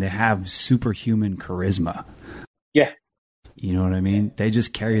my mind, they have superhuman charisma. Yeah. You know what I mean? They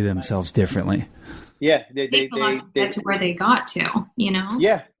just carry themselves differently. Yeah. They get to where they got to,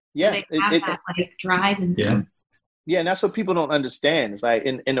 Yeah. Yeah. So they have that drive. And yeah, and that's what people don't understand. It's like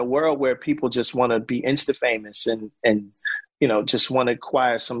in a world where people just want to be insta-famous and just want to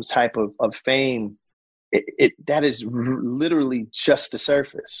acquire some type of fame, that is literally just the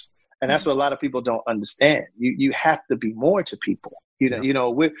surface. And that's what a lot of people don't understand. You have to be more to people. We've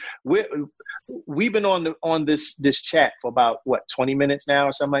been on this chat for about 20 minutes now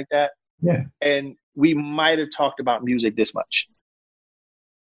or something like that. Yeah. And we might have talked about music this much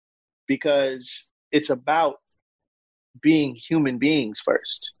because it's about being human beings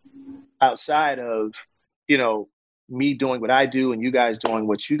first, outside of me doing what I do and you guys doing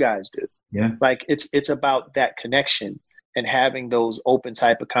what you guys do. Yeah. Like it's about that connection and having those open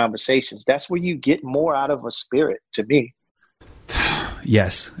type of conversations. That's where you get more out of a spirit, to me.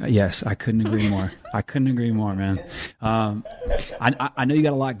 Yes. I couldn't agree more. Man. I I know you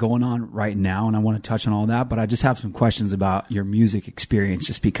got a lot going on right now, and I want to touch on all that, but I just have some questions about your music experience,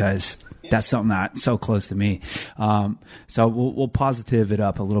 just because that's something that's so close to me. So we'll positive it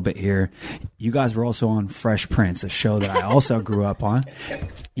up a little bit here. You guys were also on Fresh Prince, a show that I also grew up on.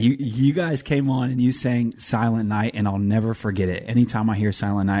 You guys came on and you sang Silent Night, and I'll never forget it. Anytime I hear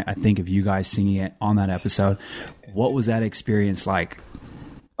Silent Night, I think of you guys singing it on that episode. What was that experience like?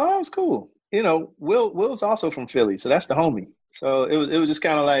 Oh, it was cool. Will's also from Philly, so that's the homie. So it was just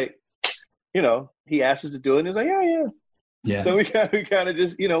kind of like, he asked us to do it, and it was like, yeah. So we kind of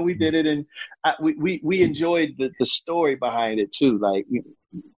just, we did it, and we enjoyed the story behind it too. Like,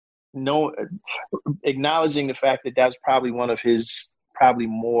 acknowledging the fact that that's probably one of his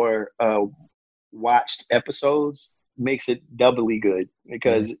more watched episodes makes it doubly good,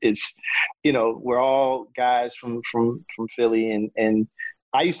 because it's, we're all guys from Philly, and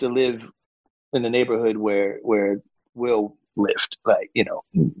I used to live in the neighborhood where Will lived, like,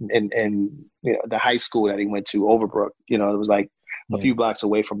 and the high school that he went to, Overbrook, it was like a few blocks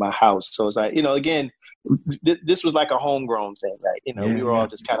away from my house. So it's like, again, this was like a homegrown thing, right? We were all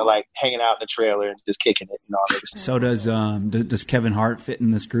just kind of like hanging out in the trailer and just kicking it and all that stuff. So does Kevin Hart fit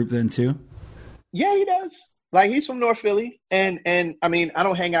in this group then too? Yeah, he does. Like, he's from North Philly, and I mean, I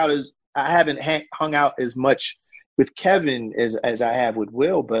haven't hung out as much with Kevin as I have with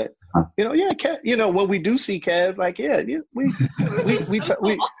Will, but when we do see Kev, like,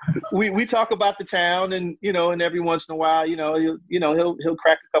 we talk about the town, and and every once in a while, he'll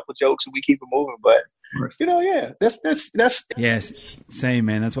crack a couple of jokes and we keep it moving. But that's yes, same,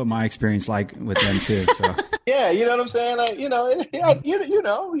 man. That's what my experience like with them too. So yeah, you know what I'm saying? Like,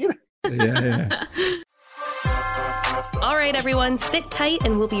 yeah. All right, everyone, sit tight,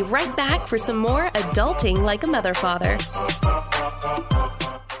 and we'll be right back for some more Adulting Like a Mother Father.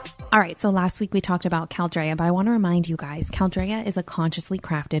 All right, so last week we talked about Caldrea, but I want to remind you guys, Caldrea is a consciously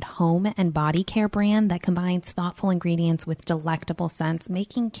crafted home and body care brand that combines thoughtful ingredients with delectable scents,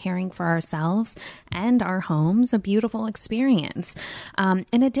 making caring for ourselves and our homes a beautiful experience.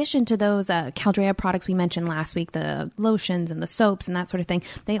 In addition to those Caldrea products we mentioned last week, the lotions and the soaps and that sort of thing,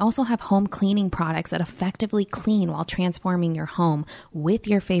 they also have home cleaning products that effectively clean while transforming your home with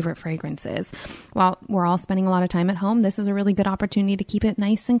your favorite fragrances. While we're all spending a lot of time at home, this is a really good opportunity to keep it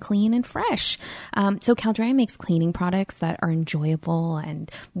nice and clean and fresh. So Caldrea makes cleaning products that are enjoyable and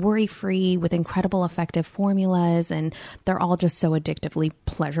worry-free with incredible effective formulas, and they're all just so addictively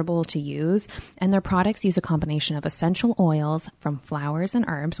pleasurable to use. And their products use a combination of essential oils from flowers and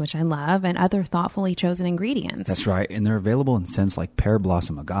herbs, which I love, and other thoughtfully chosen ingredients. That's right. And they're available in scents like pear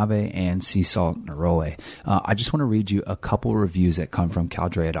blossom agave and sea salt neroli. I just want to read you a couple reviews that come from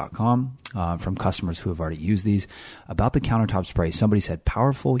Caldrea.com from customers who have already used these. About the countertop spray, somebody said,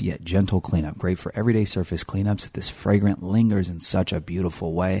 powerful yet gentle cleanup, great for everyday surface cleanups. This fragrant lingers in such a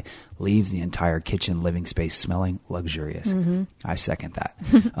beautiful way, leaves the entire kitchen living space smelling luxurious. Mm-hmm. I second that.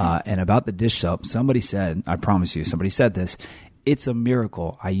 And about the dish soap, somebody said, I promise you, somebody said this, it's a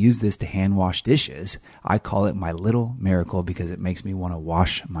miracle. I use this to hand wash dishes. I call it my little miracle because it makes me want to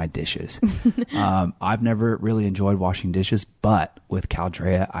wash my dishes. I've never really enjoyed washing dishes, but with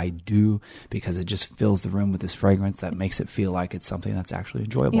Caldrea, I do, because it just fills the room with this fragrance that makes it feel like it's something that's actually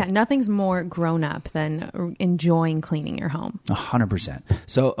enjoyable. Yeah, nothing's more grown up than enjoying cleaning your home. 100%.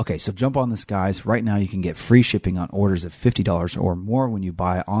 So jump on this, guys. Right now, you can get free shipping on orders of $50 or more when you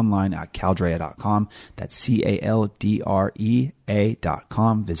buy online at Caldrea.com. That's CALDREA.com.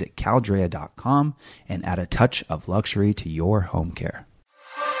 Visit Caldrea.com and add a touch of luxury to your home care.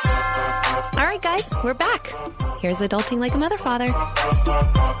 All right, guys, we're back. Here's Adulting Like a Mother Father.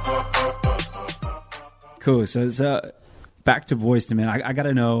 Cool. So back to Boyz II Men. I got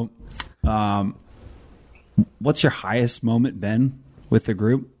to know, what's your highest moment been with the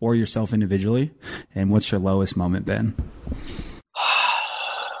group or yourself individually? And what's your lowest moment been?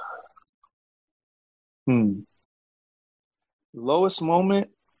 Lowest moment,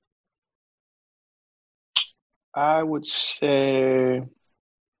 I would say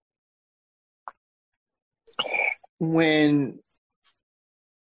when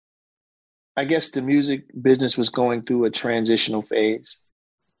I guess the music business was going through a transitional phase,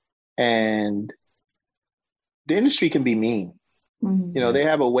 and the industry can be mean. Mm-hmm. They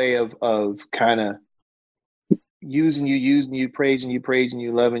have a way of kind of using you, praising you,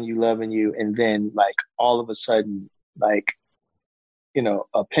 loving you, and then like all of a sudden, like,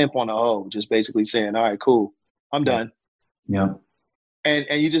 a pimp on a hoe, just basically saying, all right, cool, I'm done. Yeah. And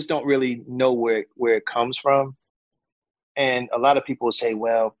you just don't really know where it comes from. And a lot of people say,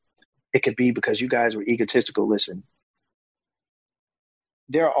 well, it could be because you guys were egotistical. Listen,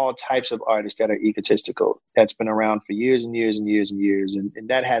 there are all types of artists that are egotistical. That's been around for years and years and years and years, and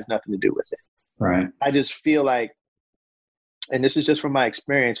that has nothing to do with it. Right. I just feel like, and this is just from my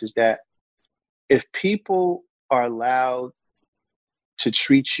experience, is that if people are allowed to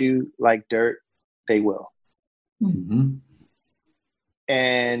treat you like dirt, they will. Mm-hmm.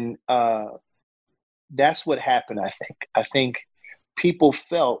 And that's what happened, I think. I think people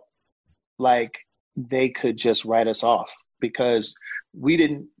felt like they could just write us off because we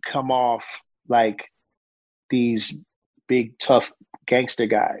didn't come off like these big, tough gangster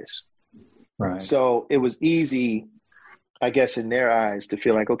guys. Right. So it was easy, I guess, in their eyes to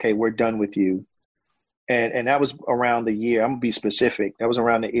feel like, okay, we're done with you. And that was around the year, I'm going to be specific, that was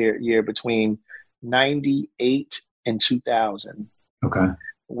around the year between 98 and 2000. Okay.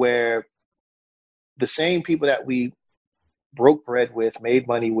 Where the same people that we broke bread with, made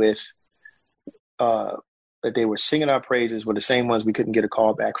money with, that they were singing our praises were the same ones we couldn't get a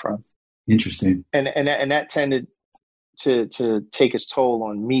call back from. Interesting. And that tended to take its toll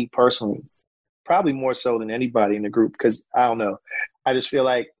on me personally, probably more so than anybody in the group, because I don't know. I just feel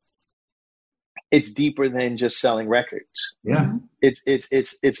like it's deeper than just selling records. Yeah.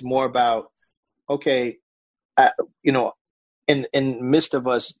 It's more about, okay, in the midst of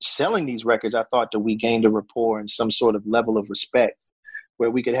us selling these records, I thought that we gained a rapport and some sort of level of respect where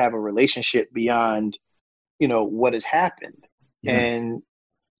we could have a relationship beyond, what has happened. Yeah. And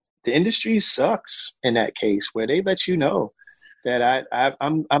the industry sucks in that case, where they let you know that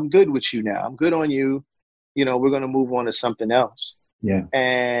I'm good with you now. I'm good on you. We're going to move on to something else. Yeah.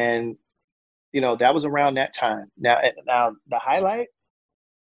 And, that was around that time. Now the highlight,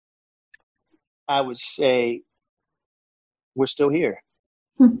 I would say, we're still here.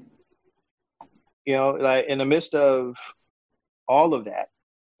 Like in the midst of all of that,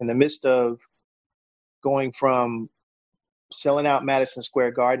 in the midst of going from selling out Madison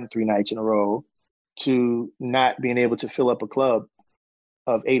Square Garden 3 nights in a row to not being able to fill up a club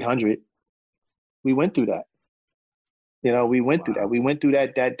of 800, we went through that. We went through that. We went through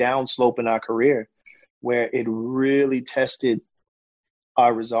that downslope in our career where it really tested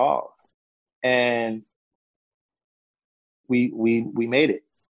our resolve. And we made it.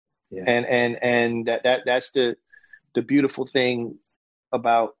 Yeah. And that's the beautiful thing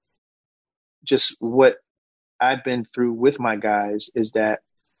about just what I've been through with my guys, is that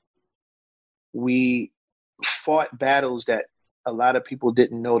we fought battles that a lot of people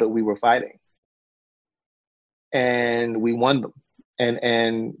didn't know that we were fighting, and we won them.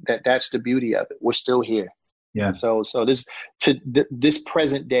 And that's the beauty of it. We're still here. Yeah. So this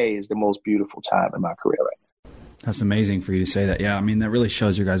present day is the most beautiful time in my career right now. That's amazing for you to say that. Yeah, I mean, that really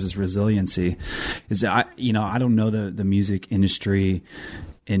shows your guys' resiliency. Is that I don't know the music industry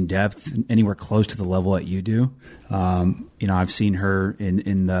in depth anywhere close to the level that you do. I've seen her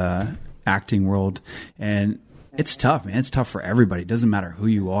in the acting world, and it's tough, man. It's tough for everybody. It doesn't matter who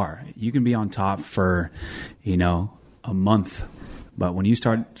you are. You can be on top for, a month, but when you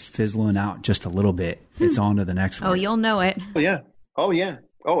start fizzling out just a little bit, it's on to the next one. Oh, you'll know it. Oh, yeah. Oh, yeah.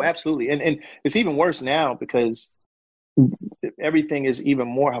 Oh, absolutely. And it's even worse now because everything is even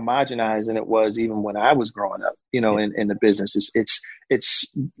more homogenized than it was even when I was growing up, in the business.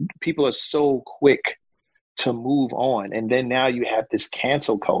 It's people are so quick to move on. And then now you have this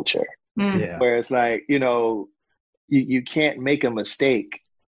cancel culture where it's like, you can't make a mistake,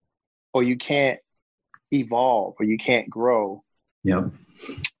 or you can't evolve, or you can't grow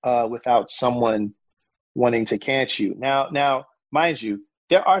without someone wanting to cancel you. Now, mind you,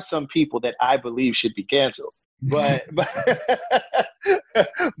 there are some people that I believe should be canceled, but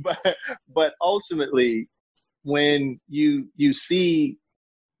ultimately, when you see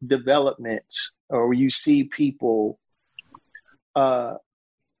developments, or you see people, the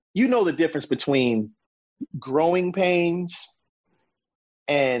difference between growing pains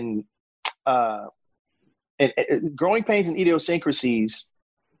and growing pains and idiosyncrasies.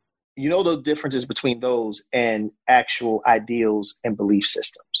 The differences between those and actual ideals and belief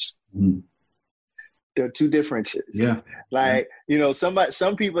systems. Mm. There are two differences. Yeah. Like,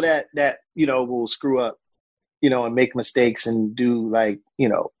 some people that will screw up, and make mistakes and do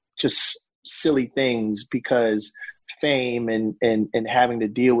just silly things because fame and having to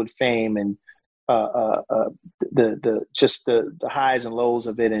deal with fame and the highs and lows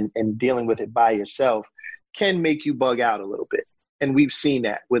of it and dealing with it by yourself can make you bug out a little bit. And we've seen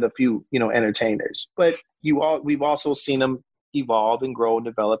that with a few, entertainers. But we've also seen them evolve and grow and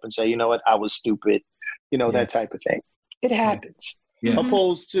develop and say, you know what, I was stupid, that type of thing. It happens. Yeah.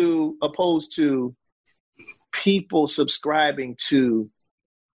 Opposed to people subscribing to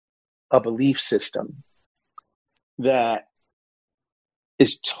a belief system that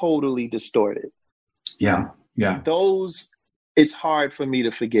is totally distorted. Yeah. Those, it's hard for me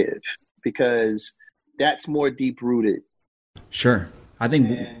to forgive because that's more deep rooted. Sure. I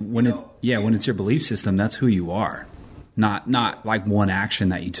think when it's your belief system, that's who you are. Not like one action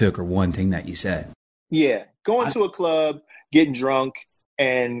that you took or one thing that you said. Yeah. Going to a club, getting drunk,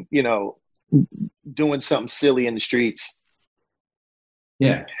 and, you know, doing something silly in the streets.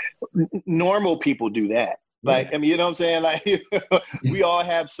 Yeah. Normal people do that. Like, I mean, you know what I'm saying? Like, we all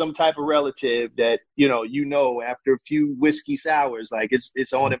have some type of relative that, you know, after a few whiskey sours, like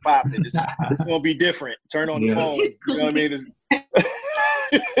it's on and popping. It's going to be different. Turn on the phone. You know what I mean?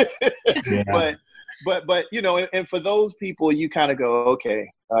 But, you know, and for those people, you kind of go,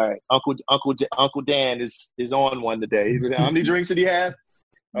 okay, all right, Uncle Dan is on one today. How many drinks did he have?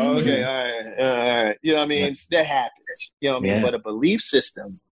 Oh, okay. All right. You know what I mean? That happens. You know what I mean? But a belief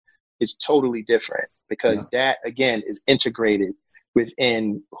system is totally different because that, again, is integrated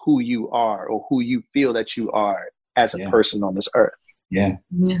within who you are or who you feel that you are as a person on this earth. Yeah,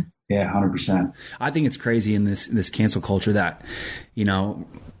 100%. I think it's crazy in this cancel culture that, you know,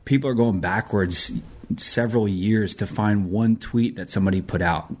 people are going backwards several years to find one tweet that somebody put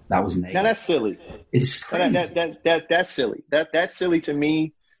out that was negative. Now that's silly. It's crazy. That's silly. That's silly to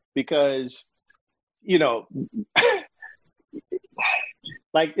me because, you know,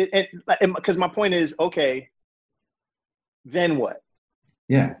 like, because my point is, okay, then what?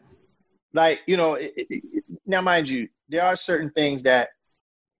 Yeah. Like, you know, now mind you, there are certain things that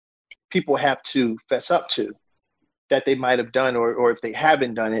people have to fess up to that they might have done, or if they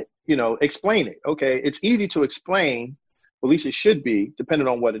haven't done it, you know, explain it. Okay, it's easy to explain, at least it should be, depending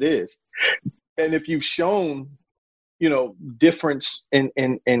on what it is. And if you've shown, you know, difference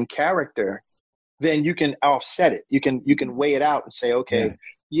in character, then you can offset it. You can weigh it out and say, okay,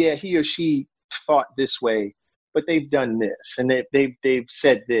 yeah, he or she thought this way, but they've done this, and they've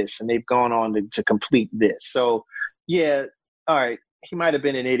said this, and they've gone on to complete this. So, yeah, all right, he might have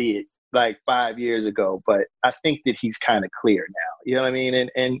been an idiot like 5 years ago, but I think that he's kind of clear now. You know what I mean?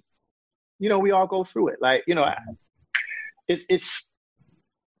 And you know, we all go through it. Like, you know, it's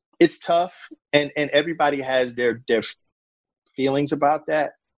tough, and everybody has their feelings about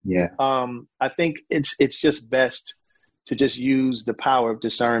that. Yeah. I think it's just best to just use the power of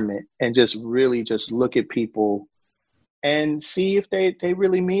discernment and just really just look at people and see if they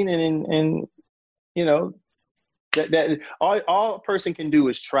really mean it. And you know, that all a person can do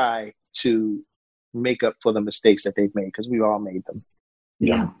is try to make up for the mistakes that they've made, because we all made them.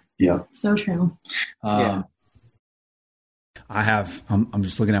 Yeah. So true. I'm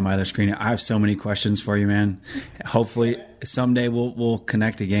just looking at my other screen. I have so many questions for you, man. Hopefully someday we'll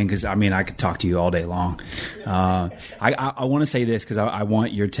connect again, because I mean, I could talk to you all day long. I want to say this because I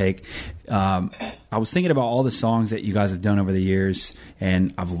want your take. I was thinking about all the songs that you guys have done over the years,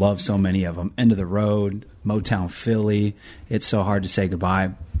 and I've loved so many of them. End of the Road, Motown Philly, It's So Hard to Say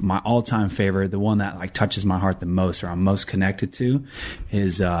Goodbye. My all-time favorite, the one that like touches my heart the most, or I'm most connected to,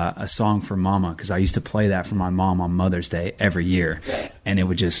 is a song for Mama, because I used to play that for my mom on Mother's Day every year, and it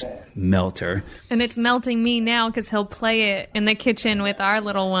would just melt her. And it's melting me now because he'll play it in the kitchen with our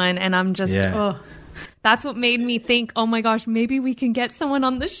little one, and I'm just, that's what made me think, oh my gosh, maybe we can get someone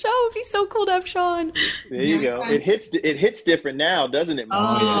on the show. It'd be so cool to have Sean. There you go. It hits different now, doesn't it,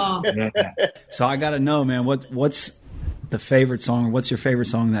 Mom? So I got to know, man, what's the favorite song? What's your favorite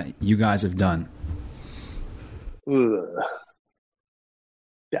song that you guys have done?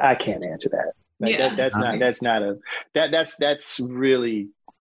 I can't answer that. Like, that's really,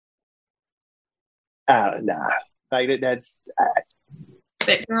 nah. Like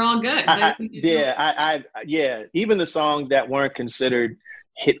They're all good. Even the songs that weren't considered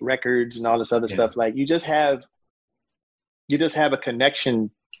hit records and all this other stuff, like you just have a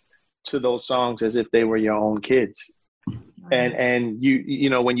connection to those songs as if they were your own kids. And you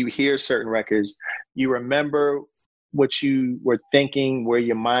know, when you hear certain records, you remember what you were thinking, where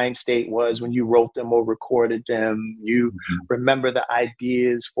your mind state was when you wrote them or recorded them. You remember the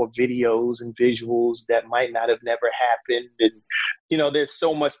ideas for videos and visuals that might not have never happened. And, you know, there's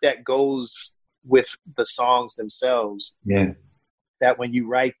so much that goes with the songs themselves. Yeah. That when you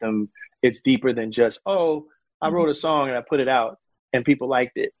write them, it's deeper than just, oh, I wrote a song and I put it out and people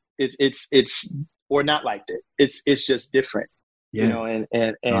liked it. It's or not liked it. It's just different. Yeah. You know, and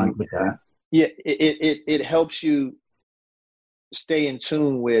with that. Yeah, it helps you stay in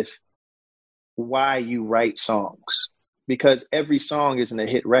tune with why you write songs, because every song isn't a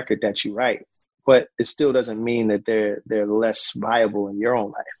hit record that you write, but it still doesn't mean that they're less viable in your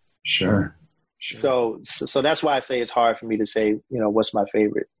own life. Sure. So that's why I say it's hard for me to say, you know, what's my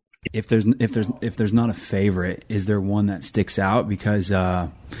favorite. If there's not a favorite, is there one that sticks out? Because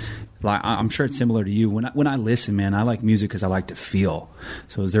like I'm sure it's similar to you. When I listen, man, I like music because I like to feel.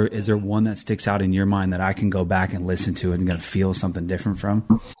 So is there one that sticks out in your mind that I can go back and listen to and gonna feel something different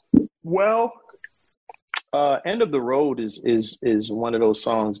from? Well, End of the Road is one of those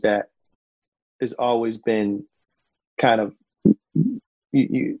songs that has always been kind of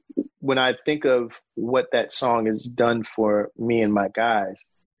when I think of what that song has done for me and my guys,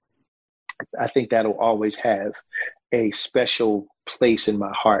 I think that'll always have a special place in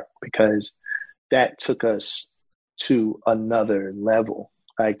my heart because that took us to another level.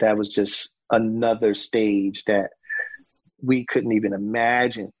 Like that was just another stage that we couldn't even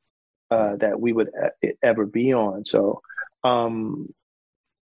imagine that we would ever be on. So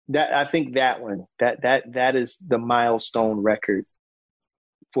that I think that one that is the milestone record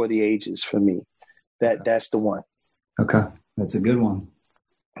for the ages for me. That's the one. Okay, that's a good one.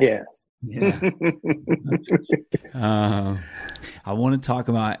 Yeah. Yeah. I want to talk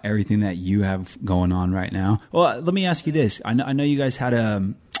about everything that you have going on right now. Well, let me ask you this. I know you guys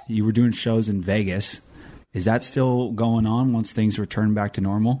you were doing shows in Vegas. Is that still going on once things return back to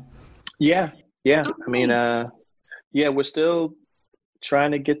normal? Yeah. I mean, we're still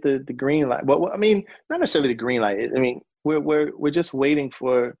trying to get the green light. Well, I mean, not necessarily the green light. I mean, we're just waiting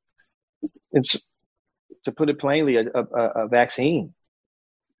for to put it plainly, a vaccine.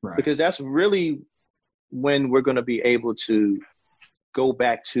 Right. Because that's really when we're going to be able to go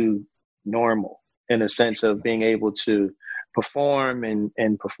back to normal in a sense of being able to perform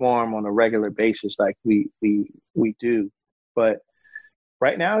and perform on a regular basis like we do. But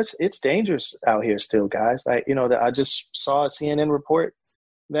right now it's dangerous out here still, guys. Like, I just saw a CNN report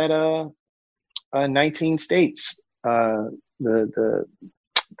that 19 states the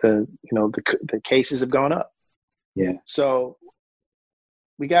cases have gone up. Yeah. So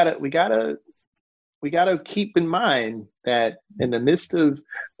we gotta keep in mind that in the midst of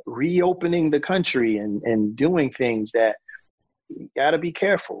reopening the country and doing things, that you gotta be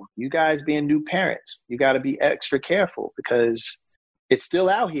careful. You guys being new parents, you gotta be extra careful because it's still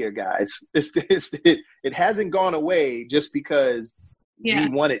out here, guys. It hasn't gone away just because we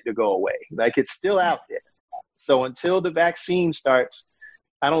want it to go away. Like, it's still out there. So until the vaccine starts,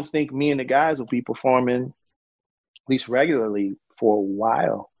 I don't think me and the guys will be performing, at least regularly, for a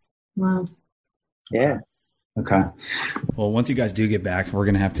while. Wow. Yeah. Okay. Well, once you guys do get back, we're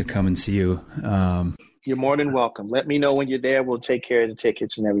going to have to come and see you. You're more than welcome. Let me know when you're there. We'll take care of the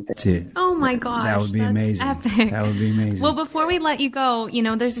tickets and everything. That's it. Oh my gosh. That would be amazing. Epic. That would be amazing. Well, before we let you go,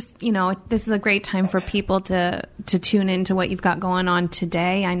 there's just, this is a great time for people to tune into what you've got going on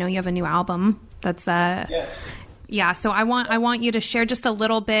today. I know you have a new album that's yes. Yeah, so I want you to share just a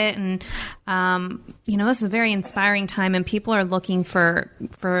little bit, and this is a very inspiring time, and people are looking for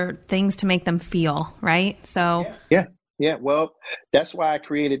things to make them feel, right? So yeah. Well, that's why I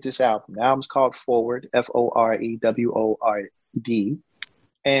created this album. The album's called Forward, FOREWORD,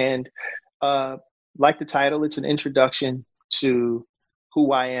 and like the title, it's an introduction to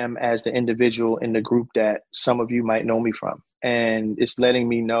who I am as the individual in the group that some of you might know me from, and it's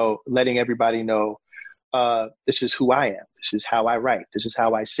letting everybody know. This is who I am. This is how I write. This is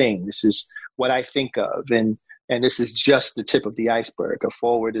how I sing. This is what I think of. And this is just the tip of the iceberg. A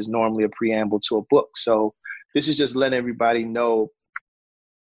forward is normally a preamble to a book. So this is just letting everybody know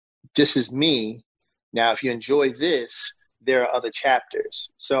this is me. Now, if you enjoy this, there are other chapters.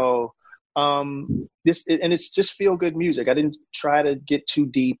 So it's just feel good music. I didn't try to get too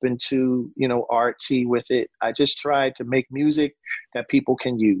deep into, artsy with it. I just tried to make music that people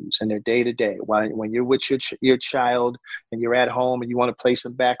can use in their day to day. When you're with your child and you're at home and you want to play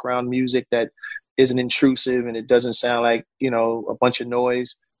some background music that isn't intrusive and it doesn't sound like, a bunch of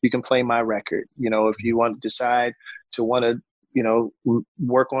noise, you can play my record. If you want to decide to want to,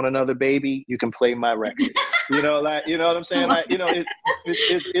 work on another baby, you can play my record. You know what I'm saying? Like,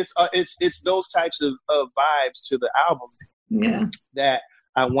 it's those types of vibes to the album. Yeah. That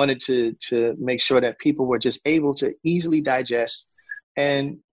I wanted to make sure that people were just able to easily digest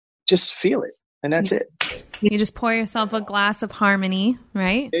and just feel it. And that's it. You just pour yourself a glass of Harmony,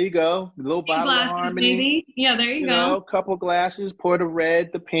 right? There you go. A little bottle of Harmony. Maybe. Yeah, there you go. A couple glasses, pour the red,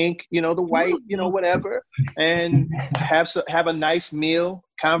 the pink, the white, whatever. And have a nice meal,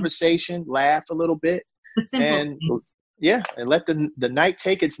 conversation, laugh a little bit. The simple and things. Yeah, and let the night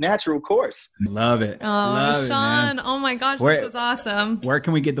take its natural course. Love it. Oh, Love Sean. it, oh my gosh, this is awesome. Where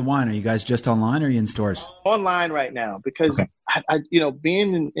can we get the wine? Are you guys just online or are you in stores? Online right now, because I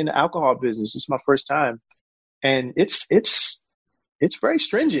being in the alcohol business, it's my first time, and it's it's very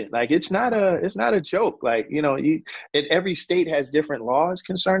stringent. Like it's not a joke. Like, every state has different laws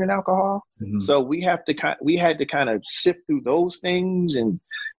concerning alcohol. Mm-hmm. So we had to kind of sift through those things.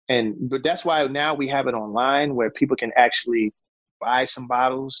 But that's why now we have it online where people can actually buy some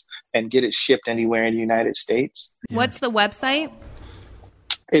bottles and get it shipped anywhere in the United States. What's the website?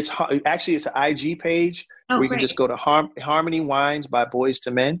 It's an IG page where you can just go to Harmony Wines by Boys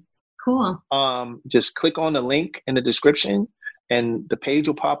to Men. Cool. Just click on the link in the description and the page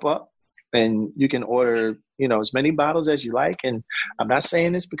will pop up and you can order, as many bottles as you like. And I'm not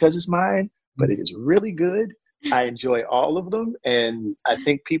saying this because it's mine, but it is really good. I enjoy all of them and I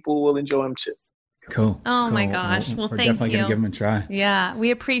think people will enjoy them too. Cool. Oh my gosh. Well, we're thank you. definitely going to give them a try. Yeah. We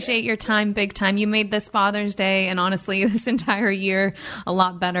appreciate your time big time. You made this Father's Day and honestly this entire year a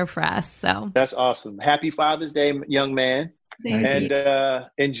lot better for us. So that's awesome. Happy Father's Day, young man. Thank you.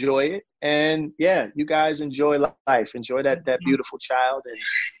 Enjoy it. And yeah, you guys enjoy life. Enjoy that beautiful child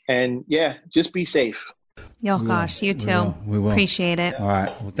and just be safe. Oh gosh, you too. We will. Appreciate it. All right.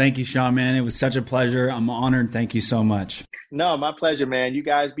 Well, thank you, Sean, man. It was such a pleasure. I'm honored. Thank you so much. No, my pleasure, man. You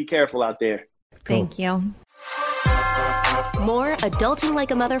guys be careful out there. Cool. Thank you. More Adulting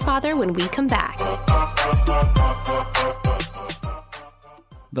Like a Mother Father when we come back.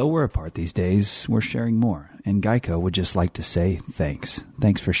 Though we're apart these days, we're sharing more. And Geico would just like to say thanks.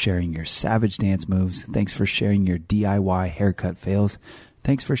 Thanks for sharing your savage dance moves. Thanks for sharing your DIY haircut fails.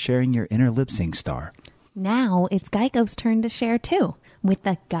 Thanks for sharing your inner lip sync star. Now it's Geico's turn to share too with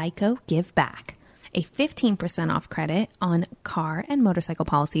the Geico Give Back. A 15% off credit on car and motorcycle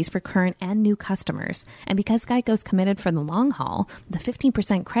policies for current and new customers. And because Geico's committed for the long haul, the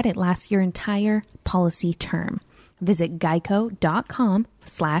 15% credit lasts your entire policy term. Visit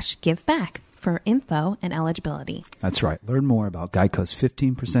geico.com/giveback for info and eligibility. That's right. Learn more about Geico's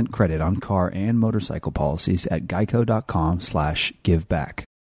 15% credit on car and motorcycle policies at geico.com/giveback.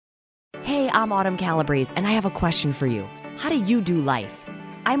 Hey, I'm Autumn Calabrese, and I have a question for you. How do you do life?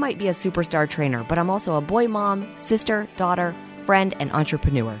 I might be a superstar trainer, but I'm also a boy mom, sister, daughter, friend, and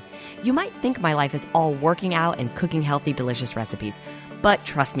entrepreneur. You might think my life is all working out and cooking healthy, delicious recipes. But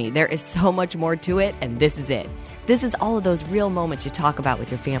trust me, there is so much more to it, and this is it. This is all of those real moments you talk about with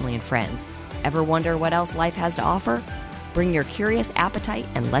your family and friends. Ever wonder what else life has to offer? Bring your curious appetite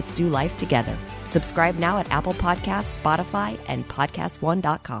and let's do life together. Subscribe now at Apple Podcasts, Spotify, and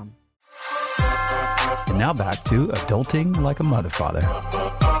PodcastOne.com. And now back to Adulting Like a Mother Father.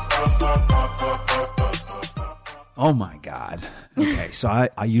 Oh my God. Okay, so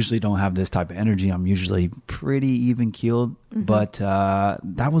I usually don't have this type of energy. I'm usually pretty even keeled, but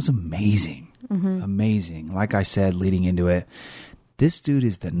that was amazing. Amazing. Like I said, leading into it, this dude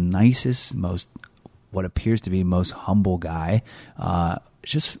is the nicest, what appears to be most humble guy.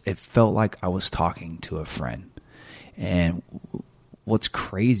 It felt like I was talking to a friend. And what's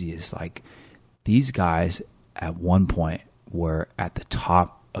crazy is like these guys at one point were at the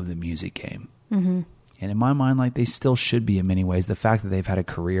top of the music game. And in my mind, like they still should be in many ways. The fact that they've had a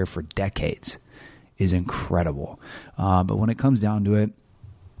career for decades is incredible. But when it comes down to it,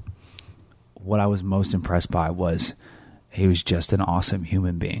 what I was most impressed by was he was just an awesome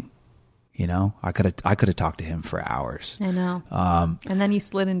human being. You know, I could have talked to him for hours. I know. And then you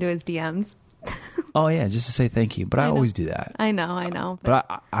slid into his DMs. Oh yeah, just to say thank you. But I always do that. I know.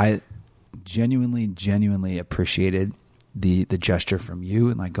 But I genuinely appreciated the gesture from you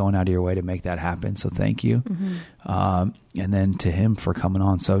and like going out of your way to make that happen. So thank you. And then to him for coming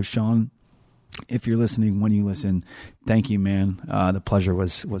on. So Sean, if you're listening, when you listen, thank you, man. The pleasure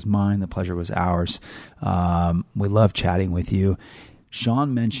was mine. The pleasure was ours. We love chatting with you.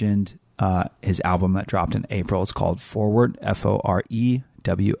 Sean mentioned his album that dropped in April. It's called Forward, FOREWORD.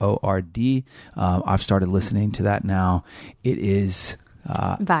 I've started listening to that now. It is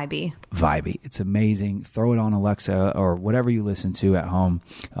vibey. It's amazing. Throw it on Alexa or whatever you listen to at home.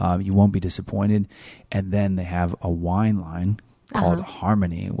 You won't be disappointed. And then they have a wine line called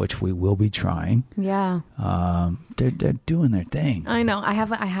Harmony, which we will be trying. Yeah. They're doing their thing. I know. I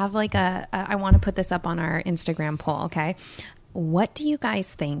have like I want to put this up on our Instagram poll. Okay. What do you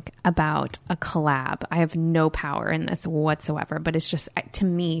guys think about a collab? I have no power in this whatsoever, but it's just, to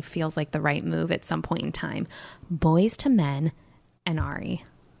me, feels like the right move at some point in time. Boys to Men and Ari.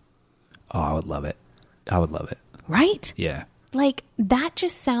 Oh, I would love it. Right? Yeah. Like, that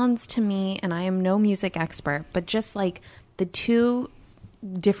just sounds to me, and I am no music expert, but just like the two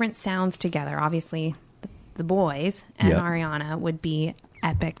different sounds together. Obviously, the boys and Ariana would be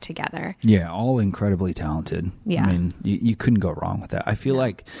epic together. Yeah, all incredibly talented. Yeah. I mean, you couldn't go wrong with that. I feel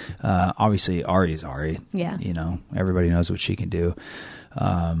like, obviously, Ari is Ari. Yeah. You know, everybody knows what she can do.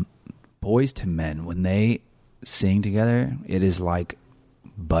 Boys to Men, when they sing together, it is like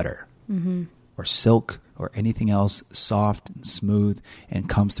butter or silk or anything else, soft and smooth, and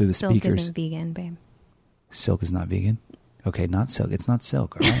comes through the speakers. Silk isn't vegan, babe. Silk is not vegan? Okay, not silk. It's not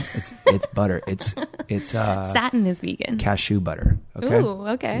silk, all right? It's butter. It's satin is vegan. Cashew butter, okay? Ooh,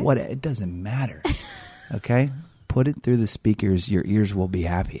 okay. What, it doesn't matter. Okay? Put it through the speakers, your ears will be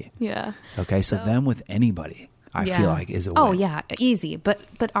happy. Yeah. Okay, so them with anybody, I feel like is a win. Oh yeah, easy. But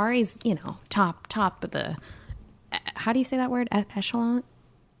Ari's, top of the, how do you say that word? Echelon?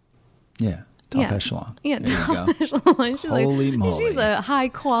 Yeah, top echelon. Yeah, there top you go. echelon. She's Holy moly. She's a high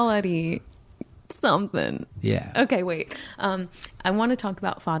quality something. Yeah. Okay, wait. I want to talk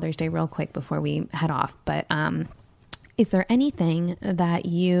about Father's Day real quick before we head off. But is there anything that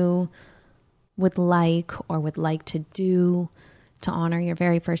you would like to do to honor your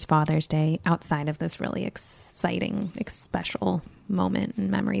very first Father's Day outside of this really exciting, special moment and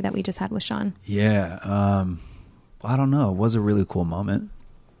memory that we just had with Sean? Yeah. I don't know. It was a really cool moment.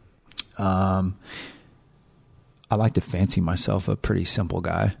 I like to fancy myself a pretty simple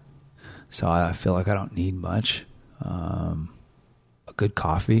guy. So I feel like I don't need much. A good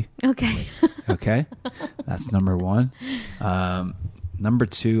coffee. Okay. Okay. That's number one. Number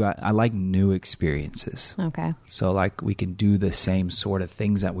two, I like new experiences. Okay. So like we can do the same sort of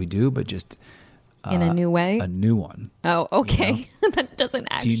things that we do, but just in a new way. A new one. Oh, okay. You know? That doesn't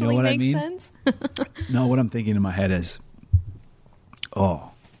actually make sense. No, what I'm thinking in my head is,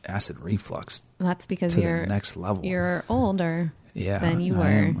 acid reflux. That's because you're the next level. You're older. Yeah, than you were.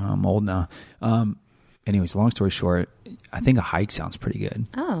 I'm old now. Anyways, long story short, I think a hike sounds pretty good.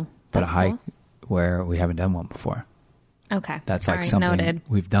 Oh, but a hike where we haven't done one before. Okay, that's like something noted.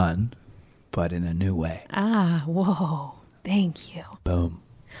 We've done, but in a new way. Whoa! Thank you. Boom.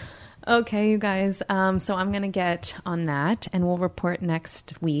 Okay, you guys. So I'm going to get on that, and we'll report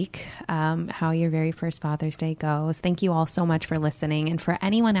next week how your very first Father's Day goes. Thank you all so much for listening, and for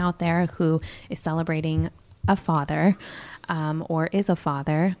anyone out there who is celebrating a father or is a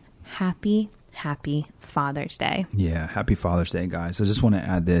father, happy Father's Day. Yeah, happy Father's Day, guys. I just want to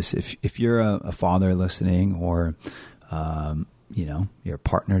add this. If you're a father listening, or you're a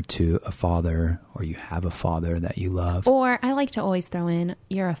partner to a father, or you have a father that you love. Or I like to always throw in,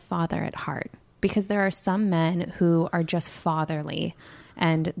 you're a father at heart, because there are some men who are just fatherly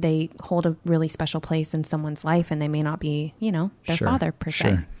and they hold a really special place in someone's life, and they may not be, their father per se.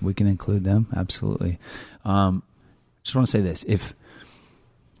 Sure, we can include them. Absolutely. Just want to say this. If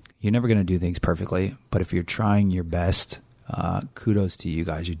you're never going to do things perfectly, but if you're trying your best, kudos to you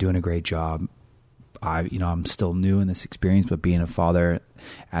guys. You're doing a great job. I'm still new in this experience, but being a father,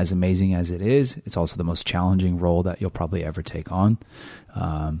 as amazing as it is, it's also the most challenging role that you'll probably ever take on.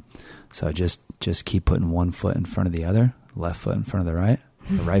 So just keep putting one foot in front of the other, left foot in front of the right,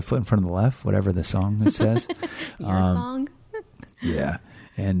 the right foot in front of the left, whatever the song says. Your song. Yeah.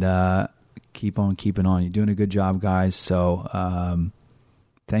 And keep on keeping on. You're doing a good job, guys. So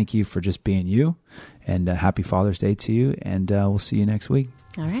thank you for just being you, and happy Father's Day to you. And we'll see you next week.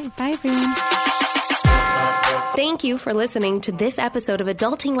 All right. Bye, everyone. Thank you for listening to this episode of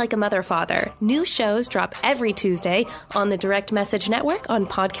Adulting Like a Mother Father. New shows drop every Tuesday on the Direct Message Network on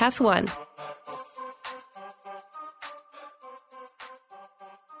Podcast One.